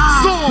Sparta.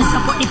 So we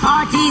support the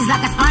parties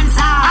like a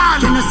sponsor.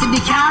 And you know see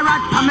the carrot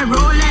from a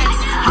Rolex.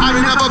 I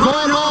will never go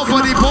low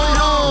for the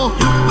polo.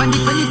 When the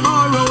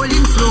 24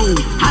 rolling slow.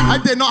 I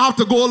did not have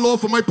to go low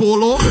for my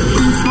polo.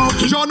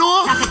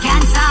 Jono, like a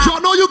cancer.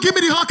 Jono, you give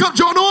me the hookup,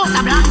 Jono.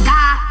 Casablanca.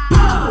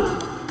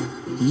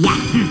 Yeah.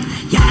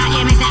 You know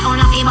hear me say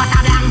uno fi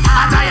Casablanca.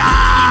 Ataya.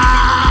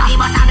 Fi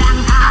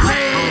Casablanca.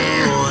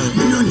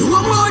 Me no know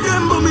about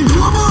them, but me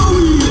know about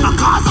we. A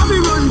cause of me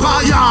run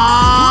by ya.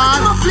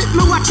 Watch flip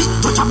me watch it,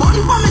 touch a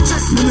button for me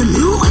chest. Me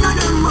knew one of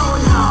them roll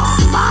ya.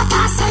 But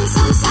I send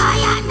some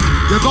science.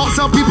 You got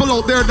some people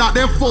out there that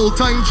their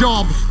full-time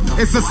job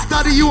is to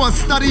study you and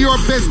study your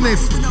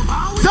business.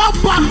 Tell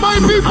back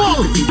my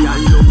people.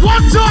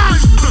 One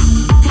time.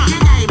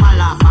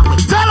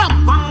 Tell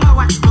them.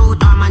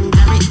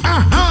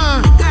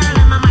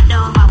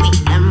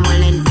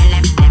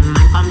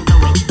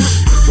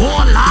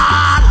 Oh,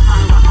 Lord.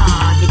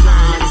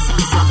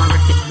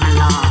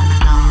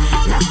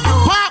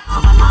 Pop.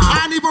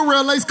 I didn't even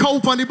realize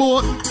cope on the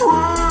boat.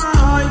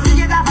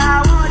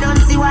 Don't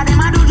see what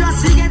them a do,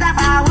 just forget a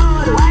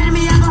forward. While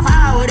me a go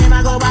forward, them a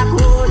go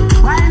backward.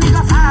 While me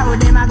go forward,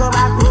 them a go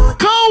backward.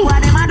 Go!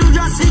 What them a do,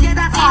 just forget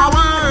a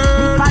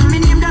forward. Pan me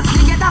name, just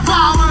forget a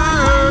forward.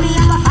 While me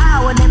a go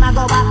forward, them a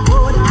go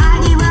backward. All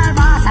the world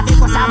boss, I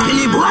think what's up.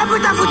 Billy boy put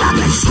a foot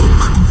against shook.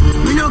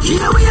 Me no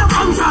care where you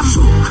come from,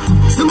 shook.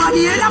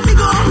 Somebody else have to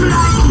go home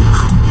like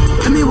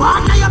hook. Let me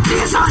walk to your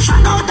place and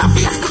shut out the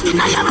face. Looking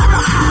at your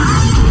mirror.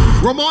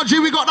 Ramon G,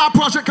 we got that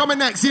project coming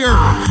next year.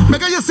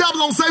 Make yourself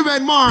alongside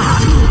Red Mar.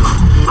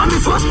 I'm the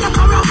first to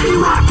come around the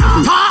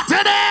water. Talk to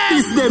them!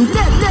 It's them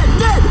dead.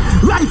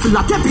 Rifle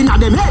a tapping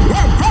at them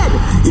head.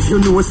 If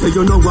you know, say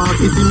you know what,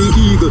 it's in the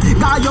eagle.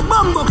 Got your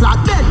bumbo clock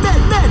dead.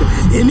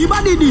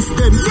 Anybody this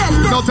them dead.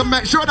 Now to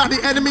make sure that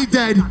the enemy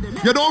dead,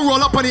 you don't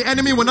roll up on the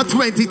enemy when a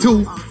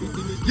 22.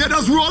 You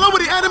just roll up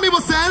with the enemy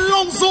with saying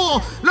long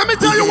so. Let me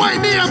tell you what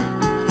I name.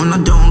 On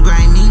a don't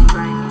grind me.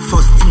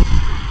 First thing.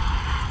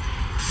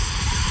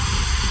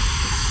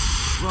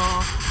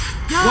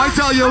 Why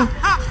tell you?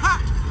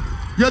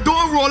 You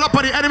don't roll up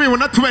on the enemy with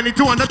the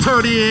 22 and the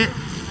 38.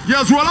 You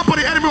just roll up on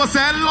the enemy with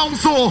say long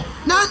so.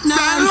 Not nice.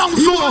 Say long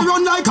You so.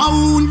 run like a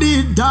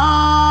wounded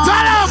dog.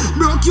 Tell him.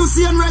 Broke you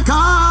see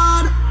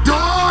record.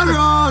 Don't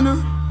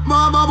run.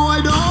 Baba boy,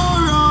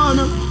 don't run.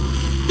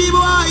 The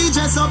boy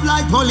dress up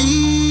like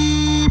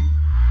police.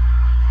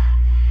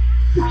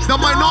 They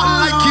might not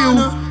like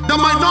you. They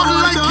might not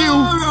like you.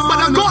 But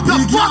they got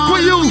to fuck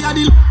with you.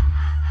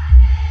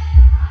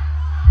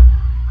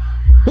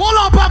 Hold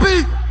on,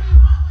 Papi.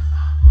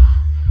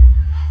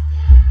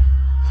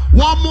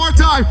 One more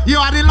time. You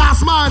are the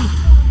last man.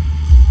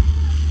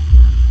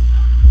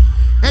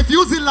 If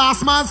you're the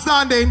last man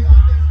standing,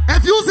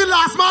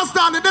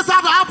 this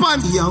have to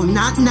happen. Yo,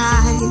 not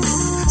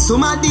nice.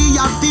 Somebody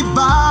have to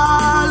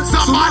ball.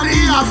 Somebody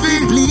have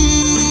to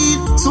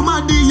bleed.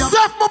 Somebody have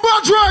Seth, my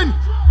brethren.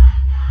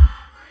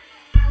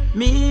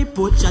 Me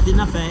put shot in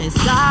the face,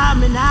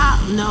 coming out,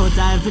 no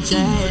time for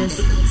chase.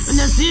 When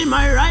you see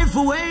my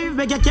rifle wave,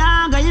 make you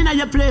can't go in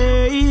your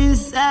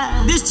place.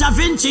 This Da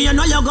Vinci, you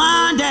know you're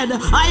gone dead.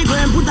 I go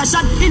and put a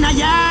shot in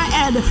your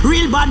head.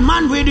 Real bad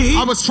man with the heat.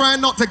 I was trying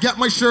not to get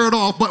my shirt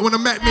off, but when I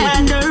met me,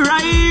 and the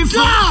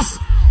rifle. Gas!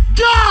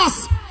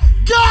 Gas!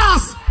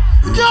 Gas!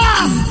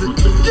 Gas!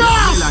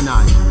 Gas!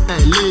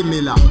 Hey, Lee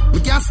Miller.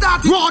 We can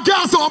start it. Raw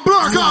gas or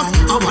blur gas.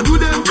 How I do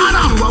them?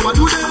 Anna! How I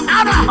do them?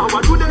 Anna! How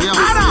I do them?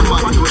 Anna!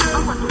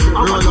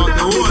 Roll out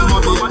the whole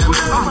mobile.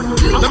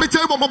 Let me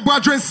tell you about my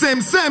brethren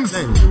Sims.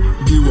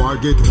 The war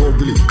get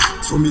ugly,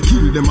 so me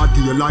kill them a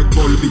day like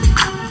Bulby.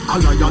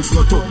 Alliance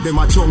not up, them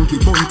a chunky,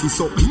 bunty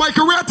so. My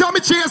career tell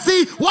me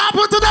Chasey, what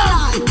happened to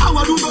them? How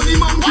I do the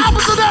monkey? What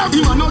happened to them?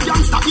 Him a no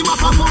gangster, him a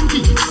funky.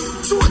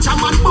 Soldier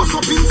man bust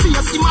up in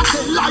face, him a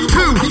tell like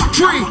 2,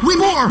 3,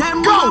 4,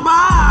 Them go!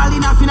 ball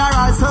in a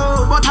funeral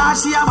so, but how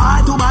she a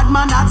ball too bad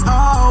man, that's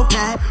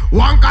okay.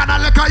 One kind of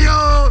look at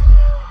you.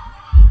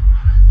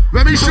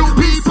 Let me shoot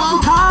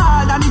people.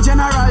 Tall than the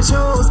general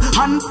shows,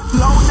 and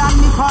loud than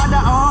the father,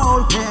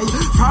 okay.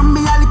 From me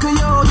a little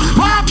youth.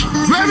 Pop!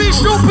 Let me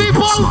shoot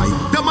people.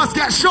 They must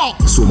get shot.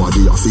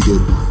 Somebody a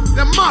figure.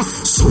 They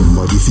must.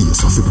 Somebody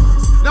face a figure.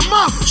 They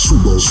must.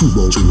 Shoot out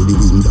through the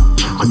window,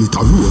 and it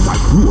a road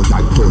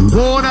like thunder.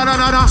 Oh,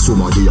 no.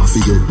 Somebody a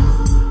figure.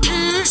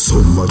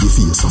 Somebody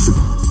face a figure.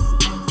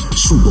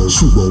 Shoot out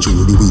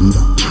through the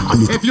window.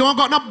 And if you ain't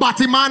got no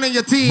batty man in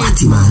your team,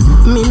 batty man,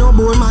 me no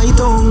bore my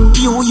tongue.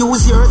 You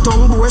use your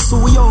tongue, bore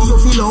so young. You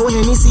feel how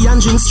Hennessy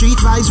and drink street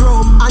vibes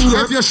rum. And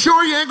if you're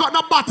sure you ain't got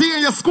no batty in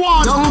your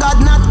squad, don't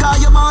God not call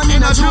you born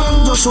in a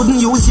drum. You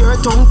shouldn't use your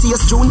tongue,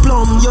 taste June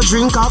plum. You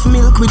drink half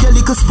milk with your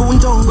little spoon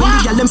tongue. When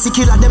the girl them sick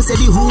killer, them say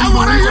the who. I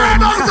wanna hear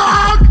no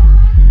dog.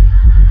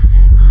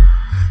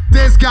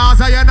 These guys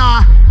are you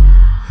know.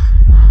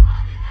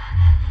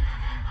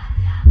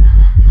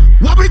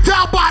 What we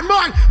tell bad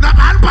man? No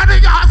man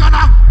panic Gaza.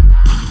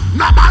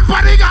 No man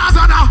panic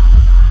Gaza.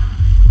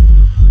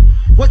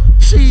 What?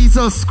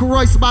 Jesus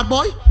Christ, bad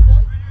boy.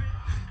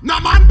 No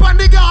man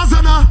panic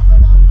Gaza.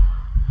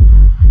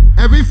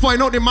 Every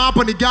find out the map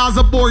on the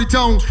Gaza boy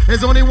town,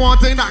 there's only one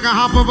thing that can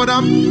happen for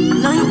them.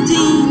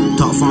 19.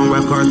 Tough on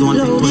records, don't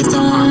think twice to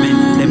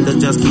harming. Them that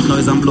just keep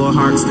noise and blow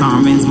hard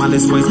stormings.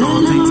 Malice voice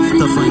all things.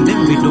 To find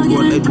them we do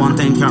good like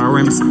 110 car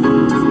rims.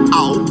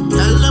 Ow.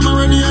 Tell them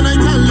already and I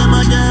tell them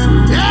again.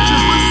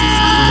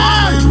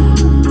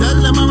 Tell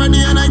them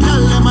already and I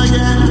tell them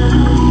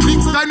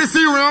again. Dynasty,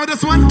 you remember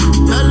this one?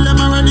 Tell them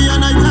already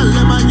and I tell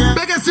them again.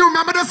 Biggest, you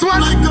remember this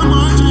one? Like a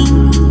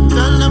margin.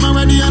 Tell them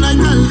already and I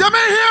tell them. Them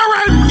ain't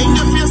hearing. In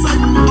your face like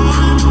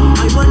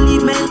I won't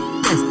need men.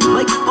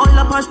 Like all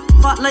up our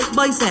fat like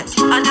biceps.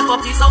 And the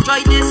puppies so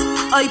try this.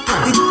 I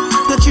press.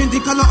 The tune the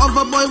color of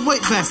a boy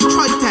white vest.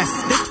 Try test.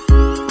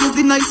 This is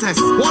the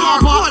nicest. What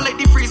up, like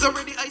the freeze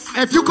already ice.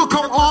 If you could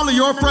count all of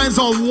your friends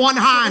on one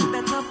hand.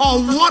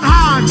 On one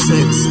hand. 6.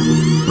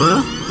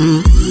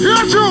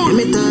 Here, June. Give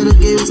me tired of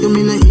games, give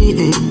me no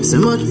eating. So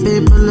much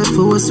paper left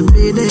for us to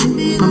be there.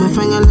 Come and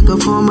finger like a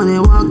form and they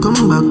won't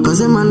come back.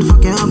 Cause a man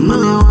fucking up and they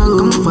won't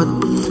comfort.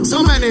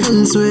 So many.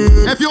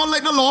 If you don't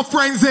let the law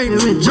friends in,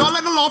 you don't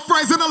let the law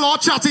friends in the law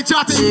chatty.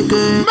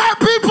 Make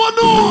people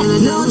know.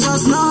 No,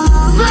 just no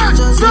love.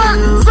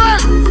 Say.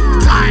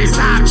 Times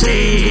have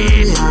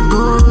changed. I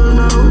go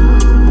now.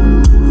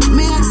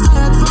 Me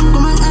ex-tired from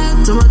coming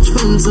head. Too much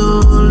friends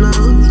all out.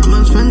 Too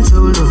much friends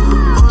all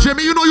out.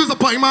 Jimmy, you know you's a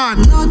pie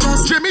man.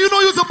 Jimmy, you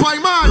know you's a pie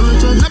man.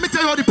 Let me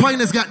tell you how the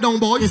piners get down,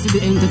 boy. This is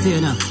the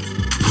entertainer.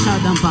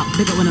 Shout down pop,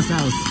 pick up one of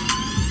ourselves.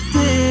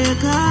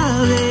 Take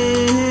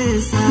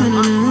away.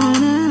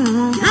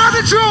 Hear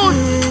the tune.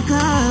 Take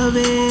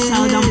away.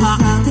 Shout down pop.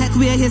 Take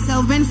away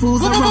yourself when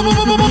fools are wrong.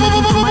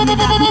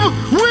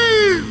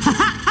 Wee.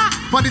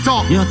 On the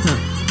top. Yotta.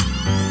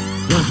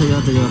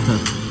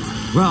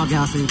 Raw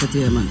Gas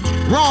Entertainment.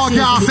 Raw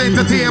Gas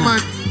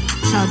Entertainment.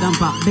 Shout down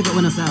pop, pick up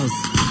one of ourselves.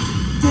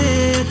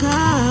 Take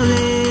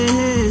away.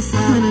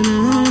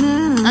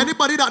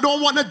 Anybody that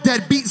don't want the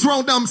dead beats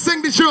round them,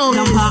 sing the tune.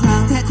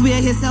 Take away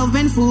yourself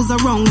when fools are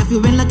wrong. If you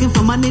been looking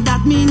for money,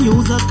 that mean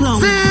you's a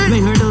clown.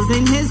 Bring hurdles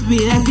in his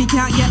way. If he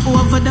can't get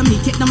over them, he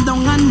kick them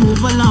down and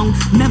move along.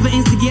 Never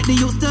instigate the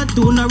youth to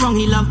do no wrong.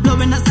 He love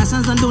blowing up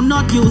sessions and do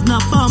not use no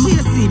bomb.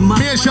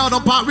 Here, shout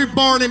out, Pop, we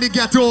born in the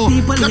ghetto.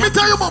 Let me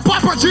tell you about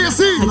Papa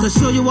JC. I can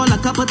show you all a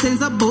couple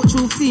things about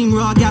truth team.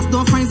 Raw gas,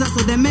 don't friends up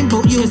so them ain't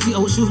boat you. See,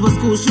 old shoes was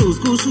school shoes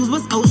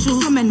was out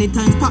shoes. So many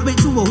times Pop went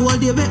through a whole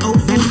day without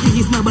food. See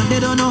he smell but they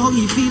don't know how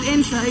he feel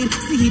inside.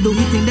 See he do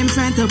he think them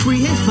trying to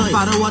free his fight.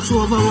 Father watch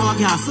over raw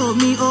gas. So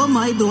me, oh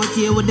my, don't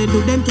care what they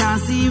do, them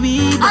can't see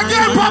me.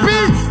 Again, Poppy!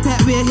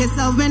 Take away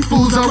yourself when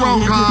fools are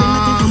wrong. If you been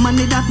looking for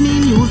money, that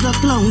mean you's a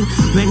clown.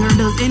 When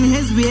hurdles in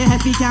his way,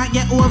 if he can't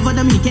get over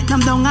them, he kick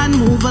them down and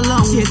move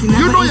along.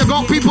 You know you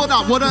got people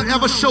that wouldn't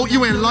ever show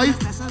you in life,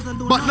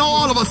 but now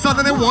all of a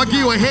sudden they want to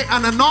give you a hit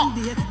and a knock.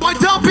 But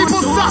tell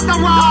people suck the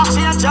rock.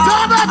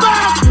 Tell them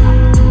that.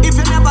 If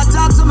you never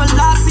talk to me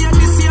last year,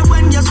 this year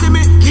when you see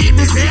me, keep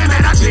the same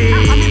energy.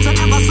 And if you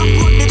never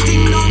support the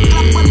thing, don't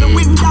clap when the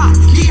wind down.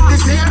 Keep the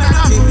same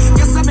energy.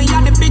 You say me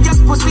you're the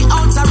biggest pussy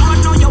out the road,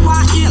 now you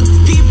want heal.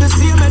 Keep the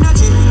same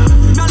energy.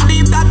 Don't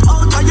leave that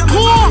out of your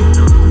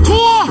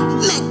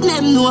Make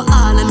them know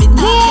all of me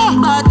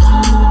talking bad.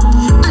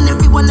 And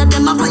every one of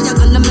them a fire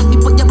gonna make me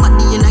put your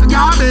body in a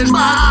garbage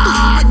bag.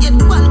 Pussy, I get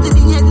one to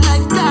the head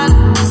like that.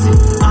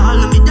 All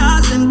of me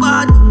dancing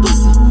bad.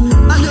 Pussy,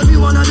 and every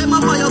one of them a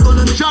fire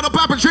gonna make. Shout out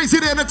Papa Tracy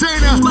the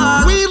Entertainer.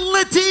 We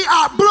litty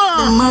at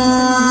Blur.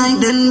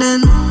 Mind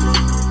then.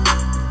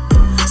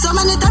 So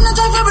many times I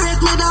try to break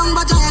me down,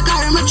 but I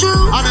carry me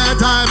through. And that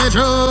time it's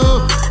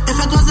true. If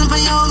it wasn't for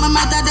you, my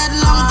might have dead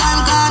long time.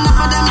 Gone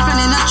for them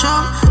friend in a show.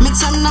 Mix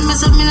up, no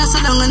mess up, me no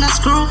sit down in a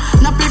screw.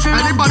 No prefer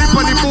anybody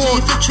put it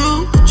forward.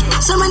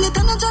 So many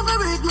times I try to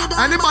break me down.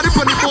 Anybody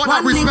put it forward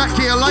that respect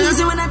K Lion?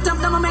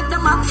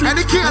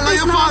 Any K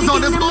Lion fans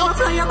on this boat?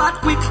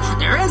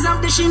 The rays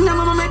of the shin, them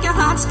I'ma make your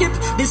heart skip.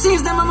 The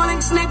seas, them I'ma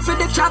link snake for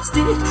the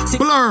chopstick.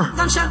 Blur.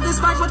 Gunshot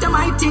despite what you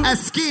might think.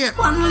 Escape.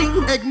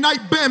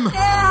 Ignite BIM.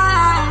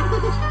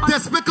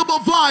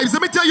 Despicable Vibes.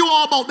 Let me tell you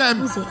all about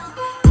them.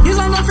 These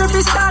are not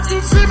free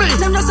started. See me.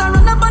 Them just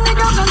run up on the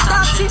ground and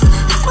start it.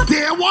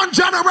 Day 1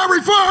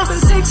 January 1st.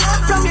 6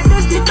 from your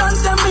days, the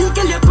guns them will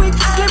kill you quick.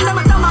 Claim them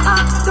a dumb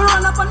heart. To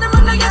run up on them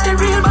and they get the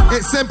real bomb.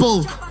 It's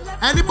simple.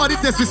 Anybody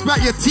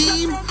disrespect your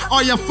team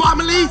or your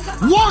family,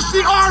 wash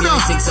the order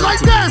like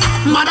this.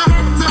 Mother,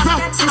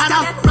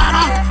 sister,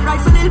 brother.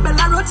 Rifle hill,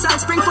 Bella roadside,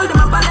 Springfield, them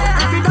a ballet.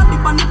 Every dog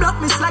dip on the block,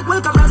 miss like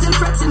Wilka, Brazil,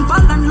 frets in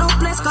ball and low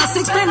place, cause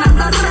 6 plain and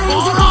that range.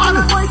 Hold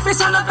on. Boy,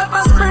 fish on a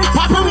pepper spray.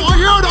 Papa won't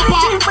hear the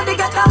pop.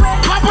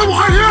 Papa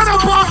won't hear the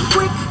pop.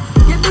 Quick,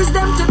 you diss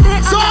them today.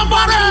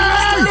 Somebody!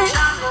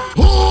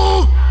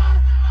 Who?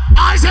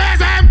 I say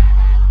them.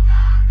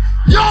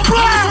 Yo,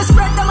 play!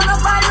 Spread them on a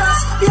virus.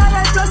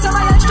 Behind plus some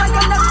iron strike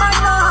and them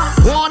minus.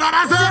 What did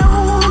I say?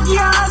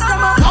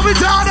 What we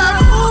tell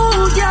them?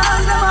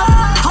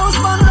 House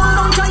band down,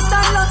 don't try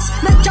stylots.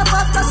 Neck chop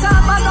after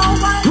Saba, don't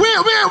mind.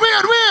 Weird.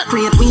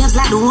 Create waves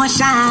like the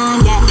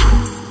ocean, yeah.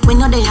 When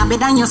you're there,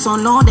 better your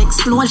son, loud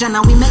explosion,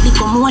 and we make the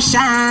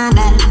commotion,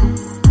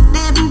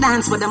 They even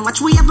dance with them, watch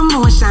we have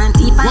emotion.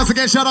 Once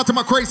again, shout out to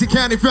my Crazy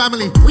Candy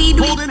family.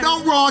 Holding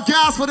down raw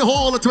gas for the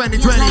whole of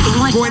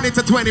 2020. Going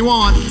into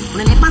 21.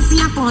 When they pass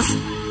your post.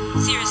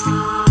 Seriously.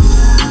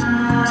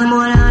 Some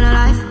more on a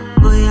life.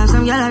 Boy, have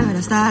some girl I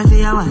rather start for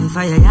your wife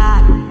or your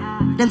yard.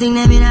 Them think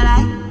they mean a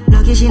lie.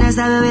 Lucky she not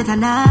stab with a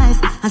knife.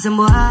 And some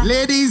boy.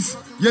 Ladies,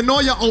 you know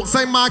your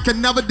outside man can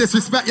never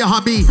disrespect your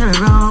hubby.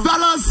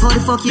 Fellas,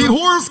 the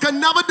horse can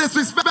never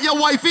disrespect your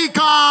wifey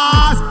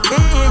cause.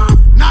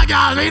 Nah,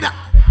 girl, read it.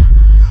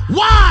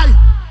 Why?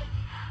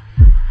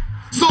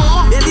 So,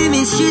 baby,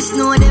 miss, she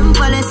know them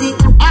policy.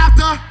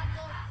 After,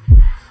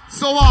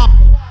 so up.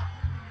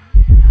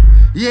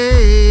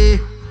 Yeah.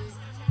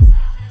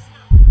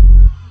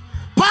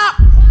 Pop,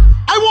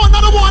 I want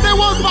another one. They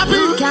want Papi.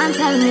 You can't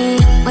tell me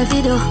where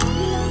we do,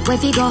 where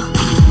we go,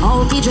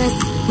 how we dress.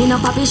 Me no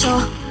Papi show.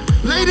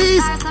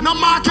 Ladies, no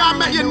man can't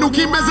make you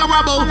nookie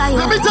miserable.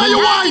 Let me tell you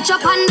why.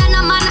 Chop under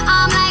no man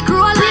arm like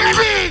roller.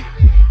 Baby.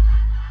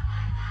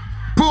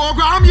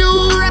 Program you.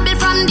 Rebel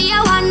from day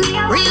one.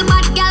 Real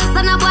bad girl,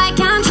 son of boy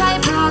can't try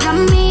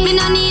program me. Me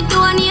no need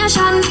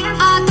donation.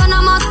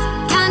 Autonomous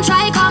can't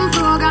try come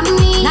program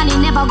me. Nanny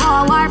never go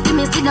a war for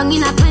me. Sit down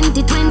in a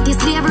 2020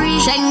 slavery.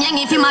 Shenyang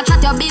if you match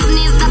at your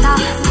business, that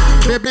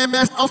baby,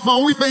 mess up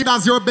phone. We think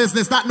that's your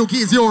business. That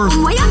nookie is yours.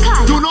 What you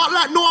call? Do not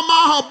let no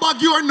man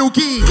bug your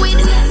nookie. With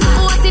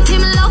what if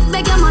him love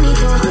beg your money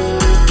too?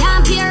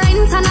 Can't pay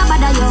rent and a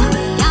bother you.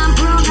 Can't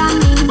program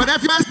me. But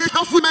if you ask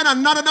enough women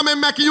and none of them ain't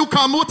making you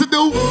come, what to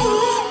do?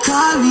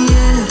 Call me,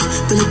 yeah.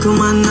 Then you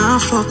come and now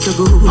fuck the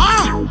good.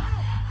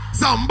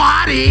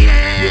 Somebody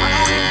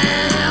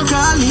else.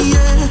 Call me,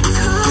 yeah.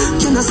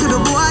 Can I see the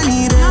boy I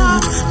need it?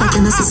 I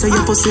can I say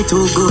your pussy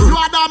too good. You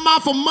had that man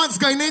for months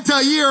going into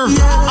a year,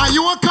 and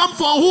you won't come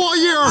for a whole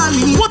year.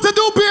 What to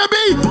do,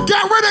 baby?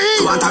 Get rid of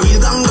him. You want a real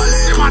gangale?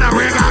 You want a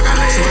real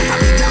gangale?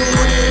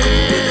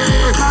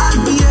 Call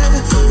me,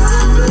 yeah.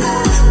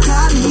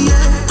 Call me,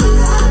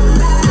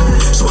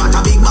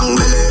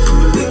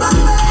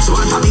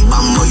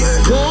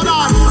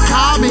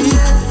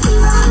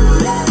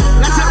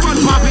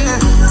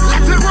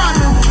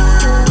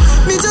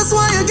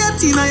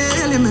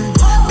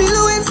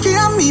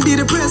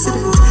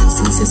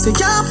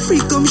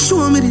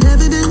 need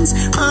evidence.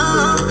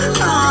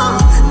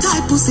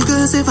 Type pussy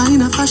girls ever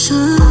in a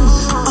fashion.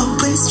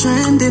 Always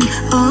trending.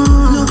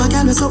 Love a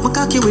girl with up my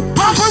cocky with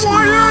passion. Papa,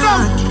 want to hear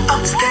them?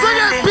 Sing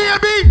it,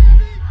 baby.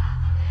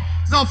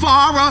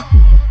 Zafara.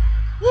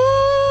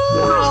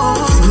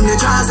 Fling the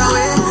jars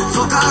away,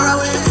 fuck her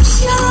away.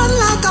 She run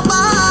like a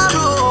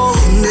barrow.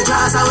 Fling the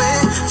jars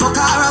away, fuck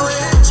her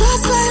away.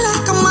 Just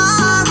like a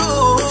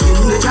marrow.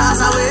 Fling the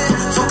jars away,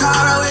 fuck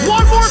her away.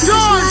 One more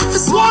time.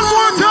 One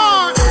more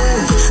time.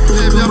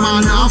 If your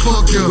man now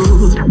fuck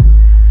you,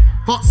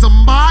 fuck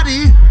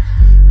somebody.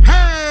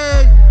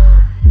 Hey,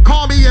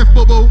 call me if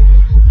boo-boo.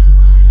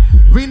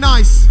 Be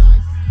nice,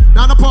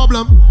 not a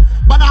problem.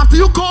 But after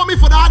you call me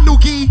for that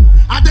nookie,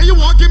 and then you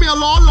won't give me a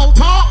long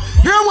talk,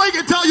 here what I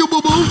can tell you,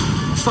 boo-boo.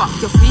 Fuck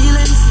your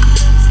feelings.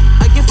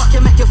 I can fuck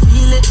you, make you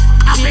feel it.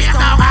 I feel the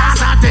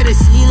ass out to the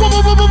ceiling.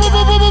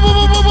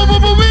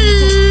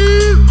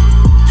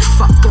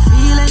 Fuck your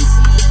feelings.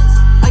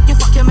 I can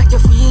fuck you, make you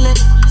feel it.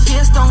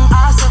 Face down,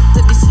 ass up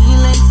to the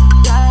ceiling.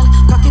 Girl,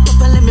 cock it up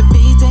and let me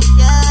beat it.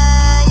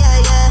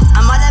 Yeah.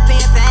 I'm all up in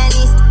your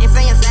panties, in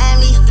front of your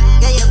family.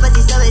 Yeah, your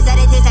pussy so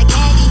excited, it tastes like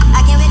candy.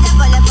 I can't wait to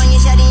pull up on you,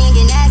 shawty, and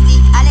get nasty.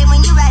 I like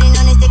when you riding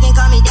on the stick and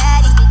call me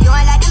daddy. You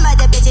ain't like them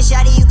other bitches,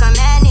 shawty, you can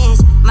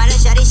manage. My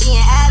little shawty, she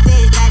ain't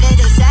average. That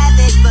little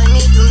savage, put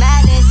me through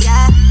madness,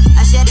 yeah.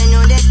 I should've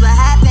known this would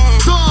happen.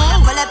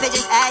 Pull up, it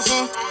just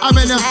action.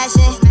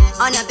 Smashing.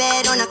 On the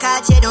bed, on the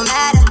couch, it don't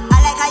matter.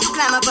 I like how you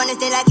climb up on the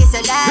stage like it's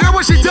a ladder. Hear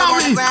what she told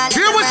me.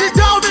 Hear what she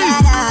told me.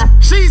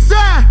 She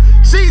said,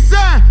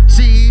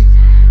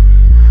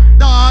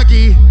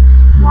 doggy.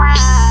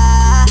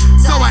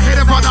 So I hit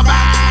it from the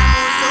back.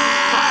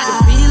 Fuck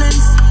your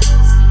feelings.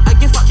 I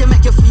can fuck you,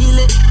 make you feel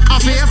it.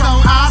 I feel so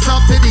ass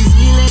up to the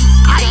ceiling.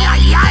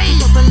 Aye.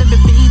 Let me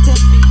beat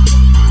it.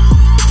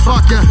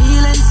 Fuck your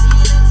feelings.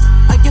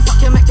 I can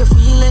fuck you, make you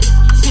feel it.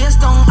 Face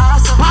down,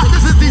 ass up. Pop,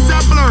 this is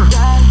December.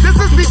 This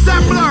is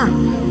December.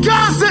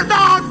 Girl, sit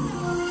down.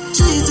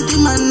 Chase the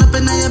man up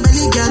in your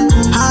belly, girl.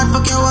 Hard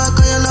fuck your walk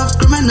or your love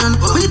criminal.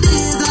 We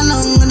days are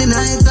long and the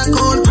nights are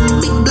cold.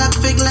 Big black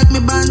fig like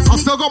me band. I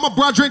still got my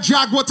brother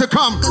Jaguar to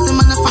come.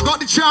 I got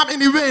the charm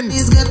in the wind.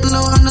 Please get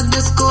low on the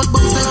disco.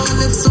 Box like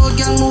a lip so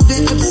girl move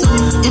your hips so.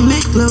 You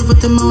make love with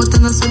the mouth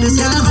and I saw this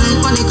girl.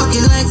 I'm funny cocky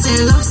like say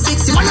love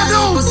six. You can't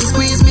pussy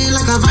squeeze me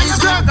like a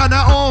vice.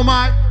 Oh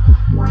my.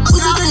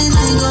 Pussy tight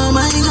like oh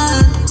my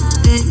god.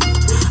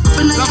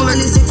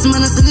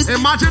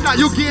 Imagine that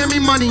you gave me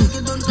money.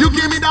 You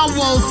gave me that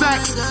world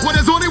sex. When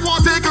there's only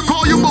one thing I can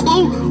call you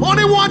boo-boo.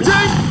 Only one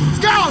thing.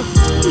 Go.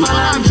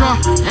 Malandra.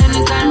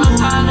 Anytime I'm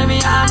calling, let me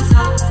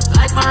answer.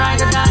 Like my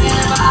rider, you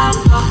never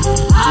answer.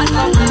 I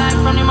got the life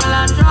from the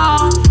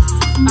Malandra.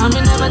 I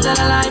me never tell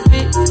a lie,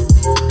 fit.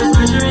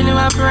 Especially when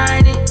I'm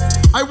Friday.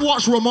 I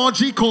watched Ramon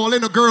G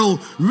calling a girl,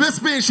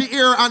 whispering in she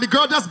ear, and the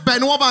girl just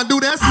bend over and do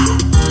this.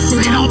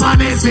 Sit down,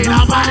 panic, sit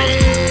down,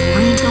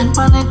 panic. Don't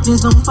panic,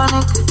 please don't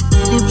panic.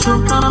 Deep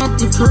throat from it,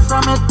 deep throat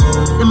from it.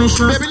 Let me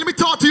show. Baby, let me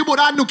talk to you about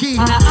that nookie.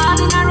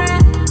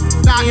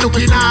 That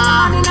nookie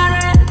now.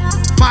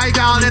 My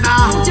girl, I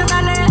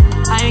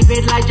ain't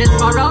great like just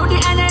borrow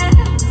the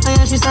energy. Oh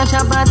yeah, she's such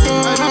a bad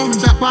thing.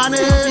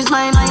 She's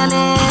mine on your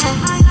neck.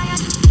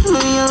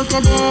 Look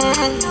at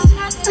this.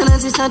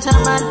 And she's such a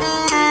bad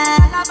thing.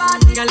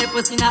 Girl, you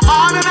pussy na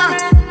ordinary.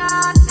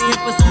 You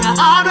pussy na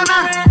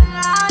ordinary.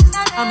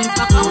 I mean,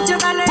 fuck out your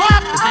belly.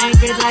 I ain't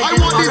great like I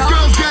want these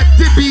girls get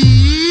dippy.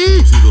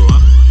 She go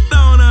up,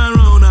 down and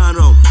round and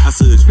round. I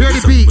search for hear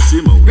the beat.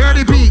 Hear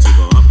the beat.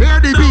 Hear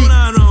the beat.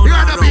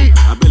 Hear the beat.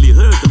 I belly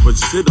hurt her, but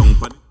she sit down.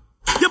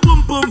 Your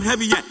boom boom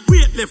heavy yet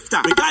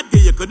weightlifter. We got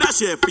you could dash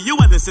here for you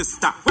and the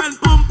sister. When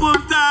boom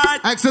boom tight.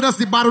 Exodus,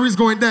 the battery's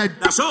going dead.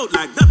 Dash out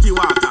like dirty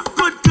water.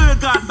 Good girl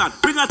gone bad.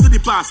 Bring her to the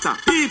pastor.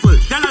 People,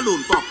 tell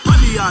alone for on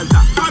the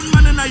altar.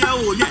 Gunman in your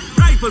hole, yeah.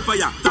 Rifle for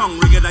your tongue.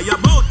 Ring it at your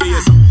mouth to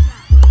your son.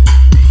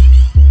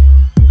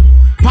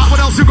 Pop, what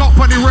else you got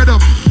for the rhythm?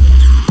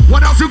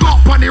 What else you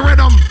got for the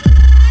rhythm?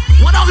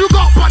 What else you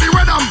got for the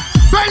rhythm?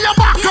 Bring your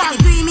back up.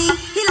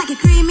 He like it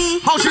creamy.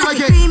 How she like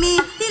it? Creamy.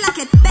 He like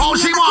it. How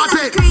she want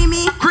it?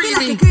 Creamy.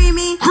 Creamy.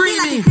 Creamy.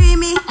 Creamy.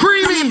 Creamy.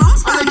 Creamy.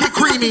 I like it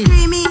creamy.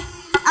 Creamy.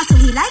 I saw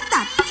he like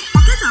that.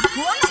 Pocket up,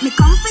 hold let me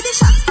come for the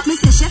shots.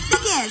 Mr. Chef the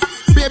gears.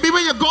 Baby,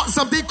 when you got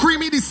something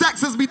creamy, the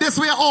sexes be this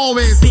way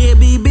always.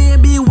 Baby,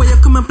 where you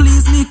come and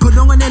please me? Go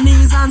down on your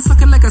knees and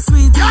suck it like a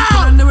sweetie.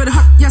 Girl, I know it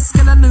hot, yes,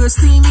 girl, I know it's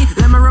steamy.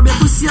 Let me rub your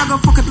pussy, I go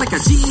fuck it like a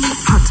genie.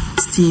 Hot,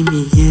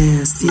 steamy,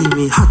 yeah,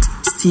 steamy. Hot,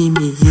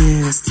 steamy,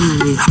 yeah,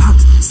 steamy. Hot,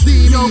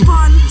 steamy. Yo,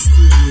 bun,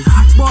 steamy.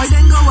 Hot, boy,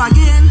 then go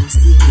again.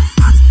 Steamy,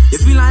 hot. You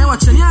feel like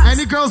watching, yeah.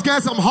 Any girls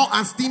get some hot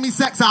and steamy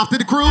sex after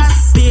the cruise?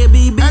 Yes,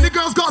 baby. Any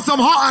girls got some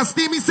hot and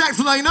steamy sex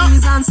line up?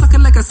 Please and suck it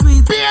like a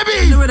sweet.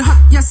 Baby. You know it hot,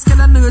 yes,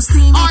 girl, I know it's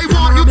steamy. I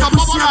want you to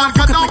bubble and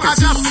cut down and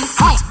just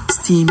hot.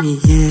 Steamy,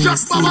 yeah.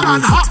 Just bubble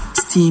and hot.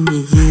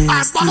 Steamy, yeah.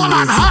 And bubble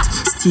and hot.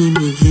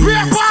 Steamy,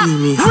 yeah.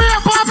 Steamy, hot.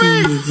 Real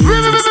Bobby.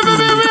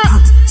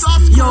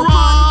 Yo,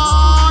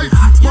 boy,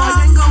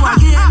 then go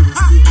again.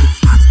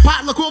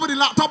 Pat, look over the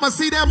laptop and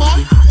see them,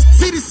 boy.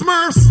 See the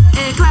Smurfs.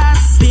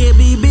 A-class.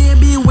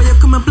 Baby, where you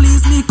come and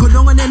please me?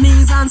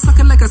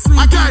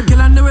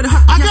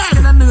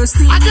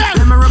 steamy.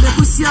 Let me rub your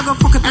pussy, I go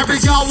fuck it. Every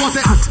girl wants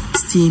it. Hot,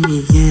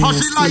 steamy, yeah. How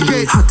she like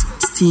it? Hot,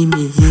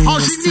 steamy, yeah. How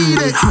she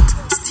need it? Hot,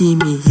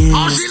 steamy, yeah.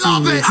 How she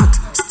love it? Hot,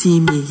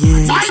 steamy,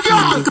 yeah. My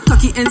girl.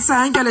 Cocky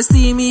inside, get it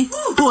steamy.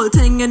 Whole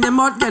thing in the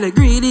mud, get it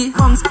greedy.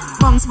 Bounce,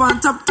 bounce, on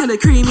top till it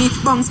creamy.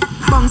 Bounce,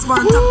 bounce,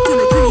 on top till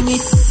it creamy.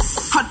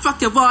 Hot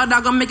fuck your water,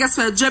 gonna make a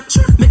sweat drip.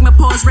 Make my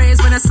paws raise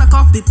when I suck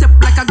off the tip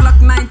like a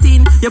Glock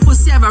 19. Your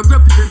pussy have a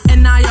grip,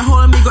 and now you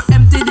hold me, go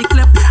empty the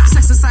clip.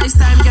 Exercise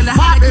time, get a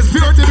hot. It's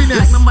pure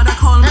diviness. Like my mother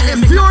call me.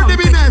 It's pure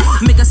diviness.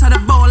 Make us have a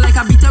ball like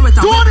a beater with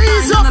a don't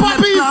ease up,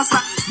 puppy. I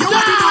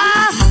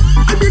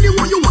really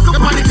want you walk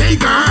up on the day,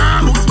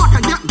 girl. Looks back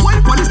and get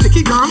wild on the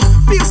sticky girl.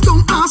 Face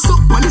down, ass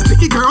up on the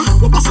sticky girl.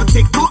 What was a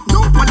TikTok?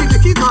 No, on the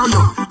sticky girl,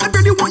 no. I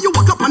really want you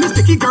walk up on the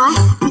sticky girl.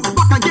 Looks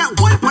back and get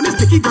wild on the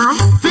sticky girl.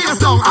 Face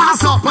down,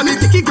 ass up on the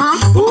sticky girl.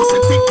 What was a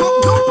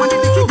TikTok? No, on the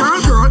sticky girl,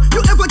 girl. You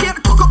ever get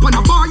cock up on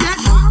a bar yet?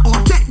 Or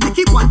take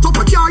Nicky on top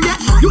of car yet?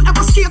 You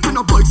ever skate on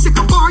a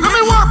bicycle bar yet? Let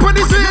me work on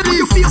this lady.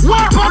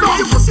 Work on her.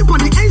 You pussy on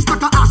the edge like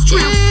a ass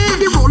strip.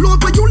 Let me roll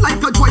over you like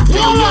a joint.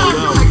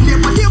 Like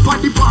never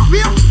the bar.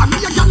 I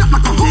mean, you got like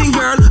a thing,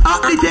 girl.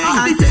 Up the thing.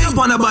 Set up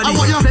on a body.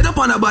 Set up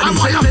on a body.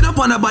 Set up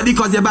on a body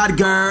cause you're bad,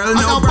 girl.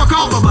 No, back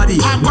off a body.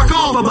 Back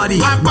off a body.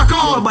 Back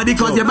off a body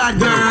cause you're bad,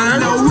 girl.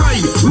 No,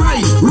 right,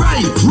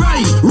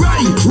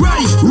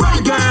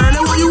 girl.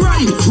 I want you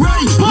right.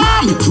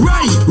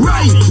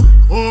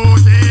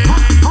 Okay.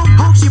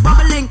 How she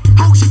bubbling,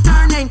 how she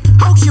turning,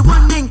 how she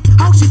running,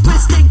 how she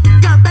twisting.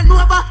 Girl, bend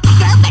over.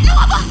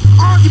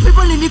 All the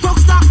people in the crowd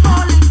start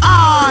falling.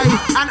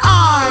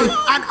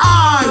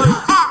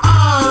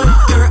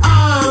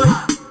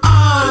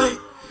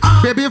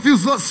 Baby, if you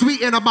look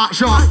sweet in a back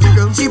shot,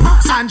 she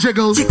rocks and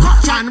jiggles, she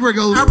clutch and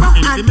wriggles, her rock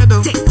and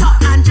tick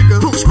tock and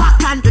push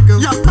back and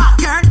look back,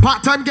 girl.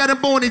 Part time getting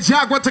bony,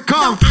 Jaguar to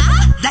come.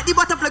 Let the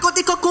butterfly go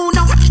the cocoon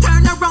now.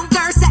 Turn around,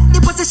 girl, set the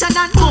position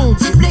and boom.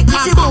 She flick,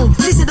 she boom.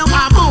 She sit down,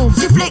 boom.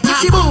 She flick,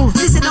 she boom.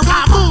 She sit down,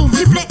 boom.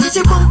 She flick,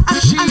 she boom. And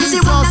she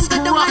won't and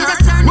get the one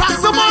just turn it.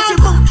 She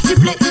boom. She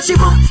flick, she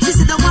boom. She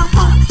sit down, boom.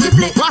 She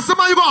flick.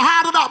 Rastaman, you got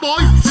hard on that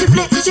boy. She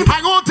flick, she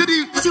hang on to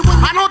the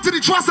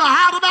trust and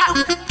hard on that.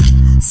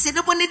 Sit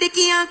up on the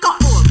dicky and cut.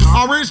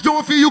 Orange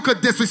don't feel you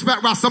could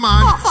disrespect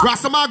Rastaman.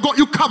 Rastaman got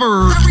you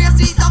covered.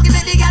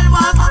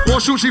 Oh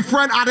shoot, she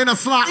friend adding a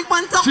slack.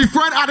 She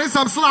friend adding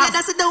some slack. Yeah,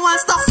 that's the one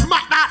stop.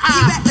 Smack that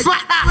ass.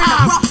 Smack that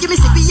ass. Give me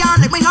CPR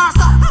like my heart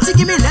stop. She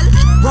give me little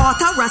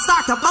water and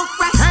start to bump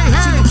fresh.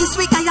 She look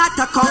sweet, I had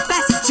to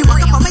confess. She walk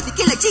up on me to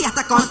kill like she had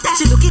to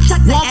contest. She look it at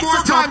the one more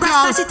time,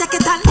 girl. She take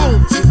it and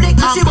boom. She flick,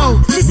 she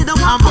boom. She sit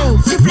down and boom.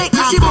 She flick,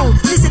 she boom.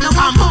 She sit down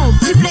and boom.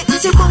 She flick,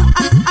 she boom.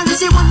 And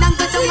she want and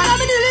go down and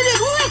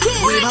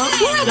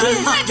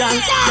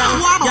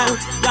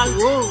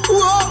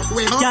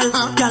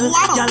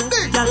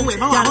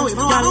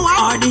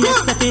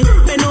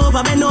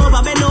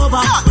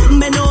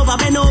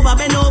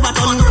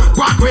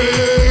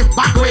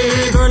back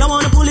way. Girl, I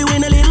wanna pull you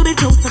in a little bit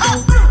closer.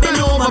 Bend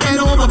over,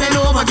 girl. Bend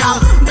over, girl.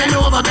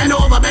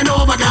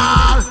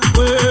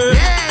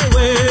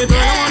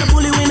 Girl, I wanna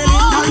pull you in a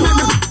little bit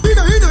closer.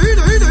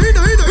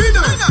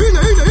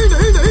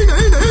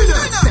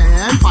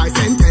 10, 5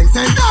 cent, 10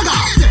 cent, dagger.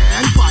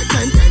 10, 5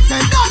 cent, 10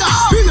 cent, dagger.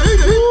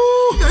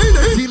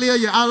 Celia,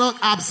 you all look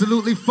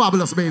absolutely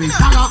fabulous, baby.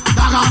 Dagger.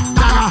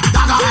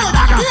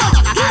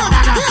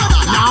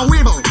 Now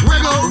wibble,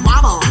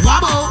 wobble.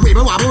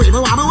 Wibble, wobble.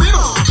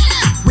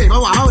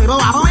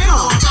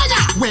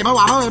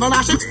 Wibble,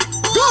 now she good.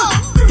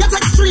 Get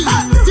extreme.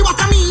 See what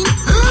I mean?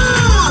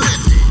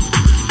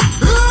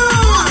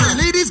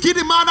 Ladies, give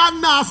the man a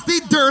nasty,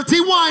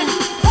 dirty wine.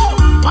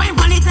 Wine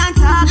on it and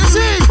talk. You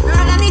see? Girl,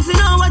 I need to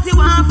know what you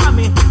want from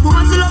me. Who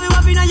wants to love you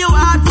up in your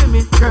heart for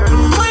me? Girl,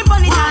 wine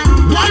on it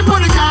and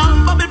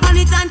bubble on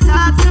it and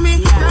talk to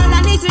me. Girl,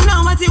 I need to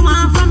know what you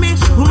want from me.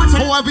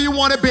 However you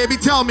want it, baby,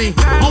 tell me.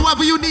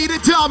 However you need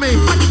it, tell me.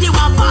 But if you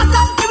want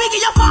faster, we will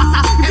give you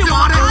faster. If you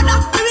want harder,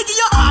 we will give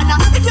you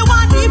harder. If you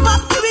want deeper,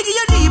 we will give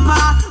you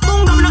deeper.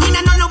 Boom, no in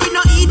and no we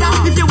no either.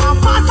 If you want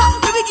faster,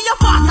 we will give you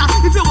faster.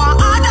 If you want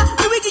harder,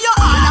 we will give you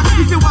harder.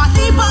 If you want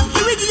deeper,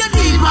 we will give you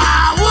deeper.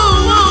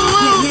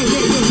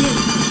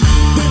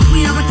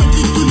 We are gonna take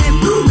it to them.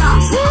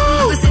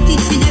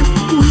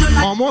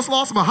 Almost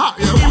lost my heart.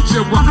 Yeah, watch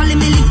your rock. We are gonna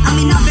take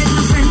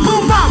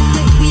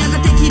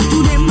it to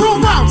them. We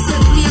are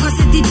gonna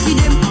set it for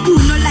them. Who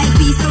no like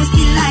peace, so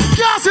still like.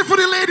 Yes, it for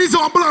the ladies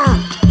on Blur.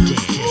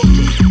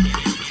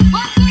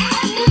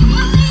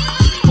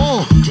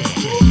 Oh,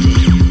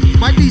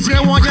 my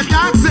DJ want you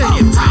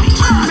dancing.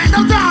 Make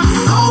them dance.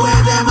 So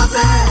where them a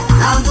say,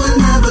 dance will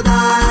never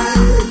die.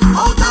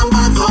 Out and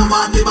bad, so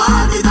bad, the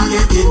bodies are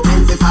getting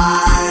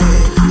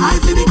intensified. I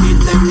see the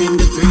kids them in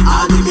the street,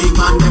 all the big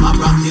man them a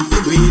practice the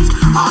tweets.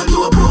 All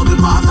do a broken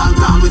pass and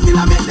ground, we still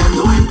a make them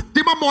do it.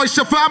 The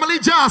Moisture family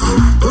just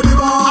to the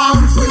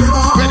bounce,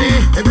 ready.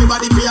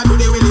 Everybody fear to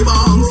the Willy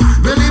Bounce.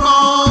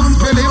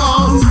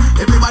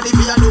 Everybody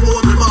fear to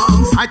the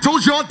bounce. I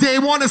told you all day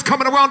one is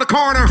coming around the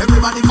corner.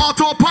 Everybody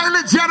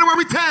Autopilot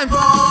January 10th.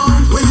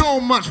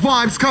 So much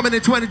vibes coming in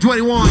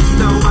 2021.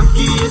 Mr.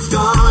 Wacky is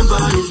gone,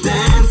 but his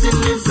dancing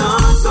lives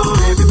on. So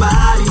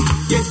everybody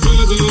get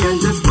jiggy and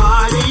just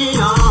party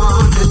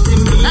on.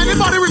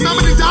 Anybody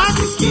remember the dance?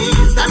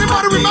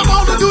 Anybody remember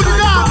how to do the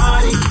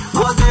dance?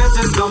 All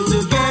dancers come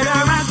together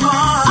as one.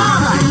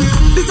 Alright,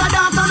 this a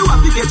dance on the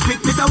wacky get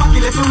quick. Mr. Wacky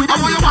left me with a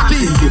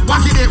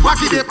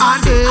wacky dip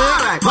and dip.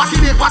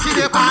 Wacky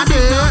dip and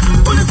dip.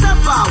 Wanna step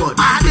forward?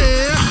 And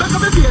dip. Back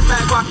up your face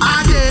like wacky.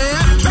 And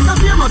dip. Back up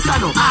famous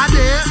stand up. And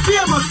dip.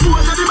 Famous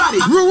pose everybody.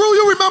 Ruru,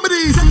 you remember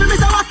these? Set to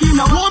Mr. Wacky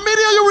now. 1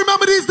 million, you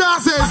remember these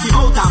dances? Wacky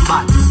old and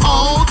bad.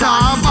 Old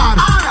and bad.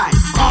 Alright.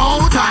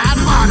 Old and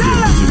bad.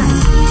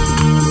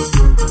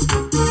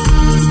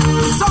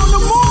 So the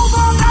move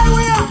on that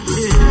way.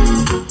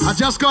 I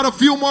just got a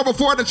few more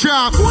before the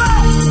trap.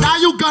 Now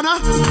you gonna.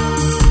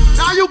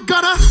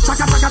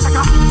 Chaka, chaka,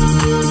 chaka.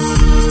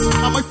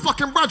 I'm my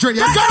fucking brethren,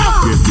 you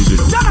gonna.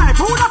 Jive,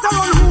 who that a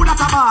roll, who that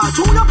a ball?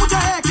 Who you put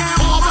your AK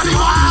over the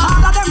wall?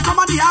 All of them come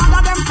and the all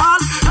of them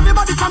fall.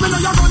 Everybody from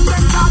you run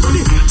them down to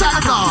the chaka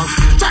doll.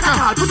 Chaka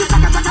doll, put the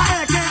chaka chaka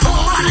AK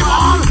over the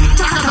wall.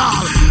 Chaka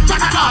doll,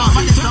 chaka doll.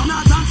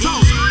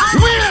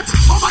 Wait!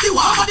 Over the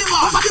wall, over the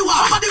wall, over the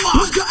wall, over the wall.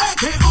 Put your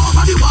AK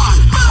over the wall.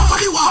 Over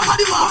the wall, over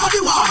the wall, over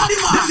the wall, over the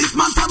wall. Then this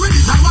man's ready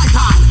to right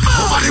hand.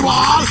 Over the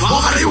wall,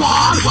 over the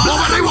wall,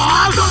 over the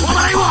wall,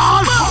 over the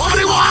wall, over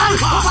the wall,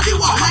 over the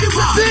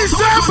wall. This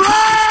is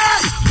play!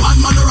 Bad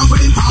man around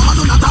with him, farmer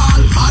do not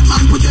all. Bad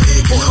man put your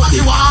AK over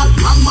the wall.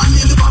 Wrong man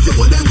in the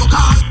possible, then go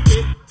call.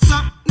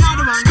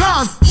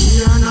 Cause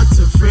we are not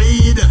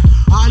afraid.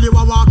 All you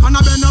a walk on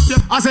a bend up your.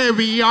 I say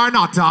we are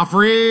not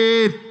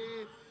afraid.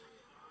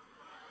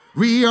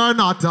 We are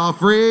not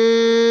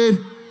afraid.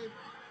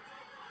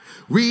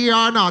 We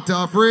are not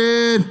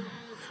afraid.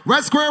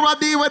 Red Square what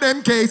deal with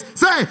them case.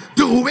 Say,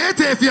 do it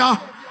if ya.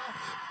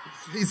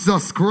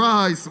 Jesus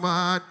Christ,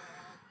 man.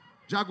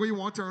 Jack, will you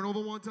want to turn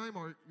over one time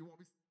or you want me?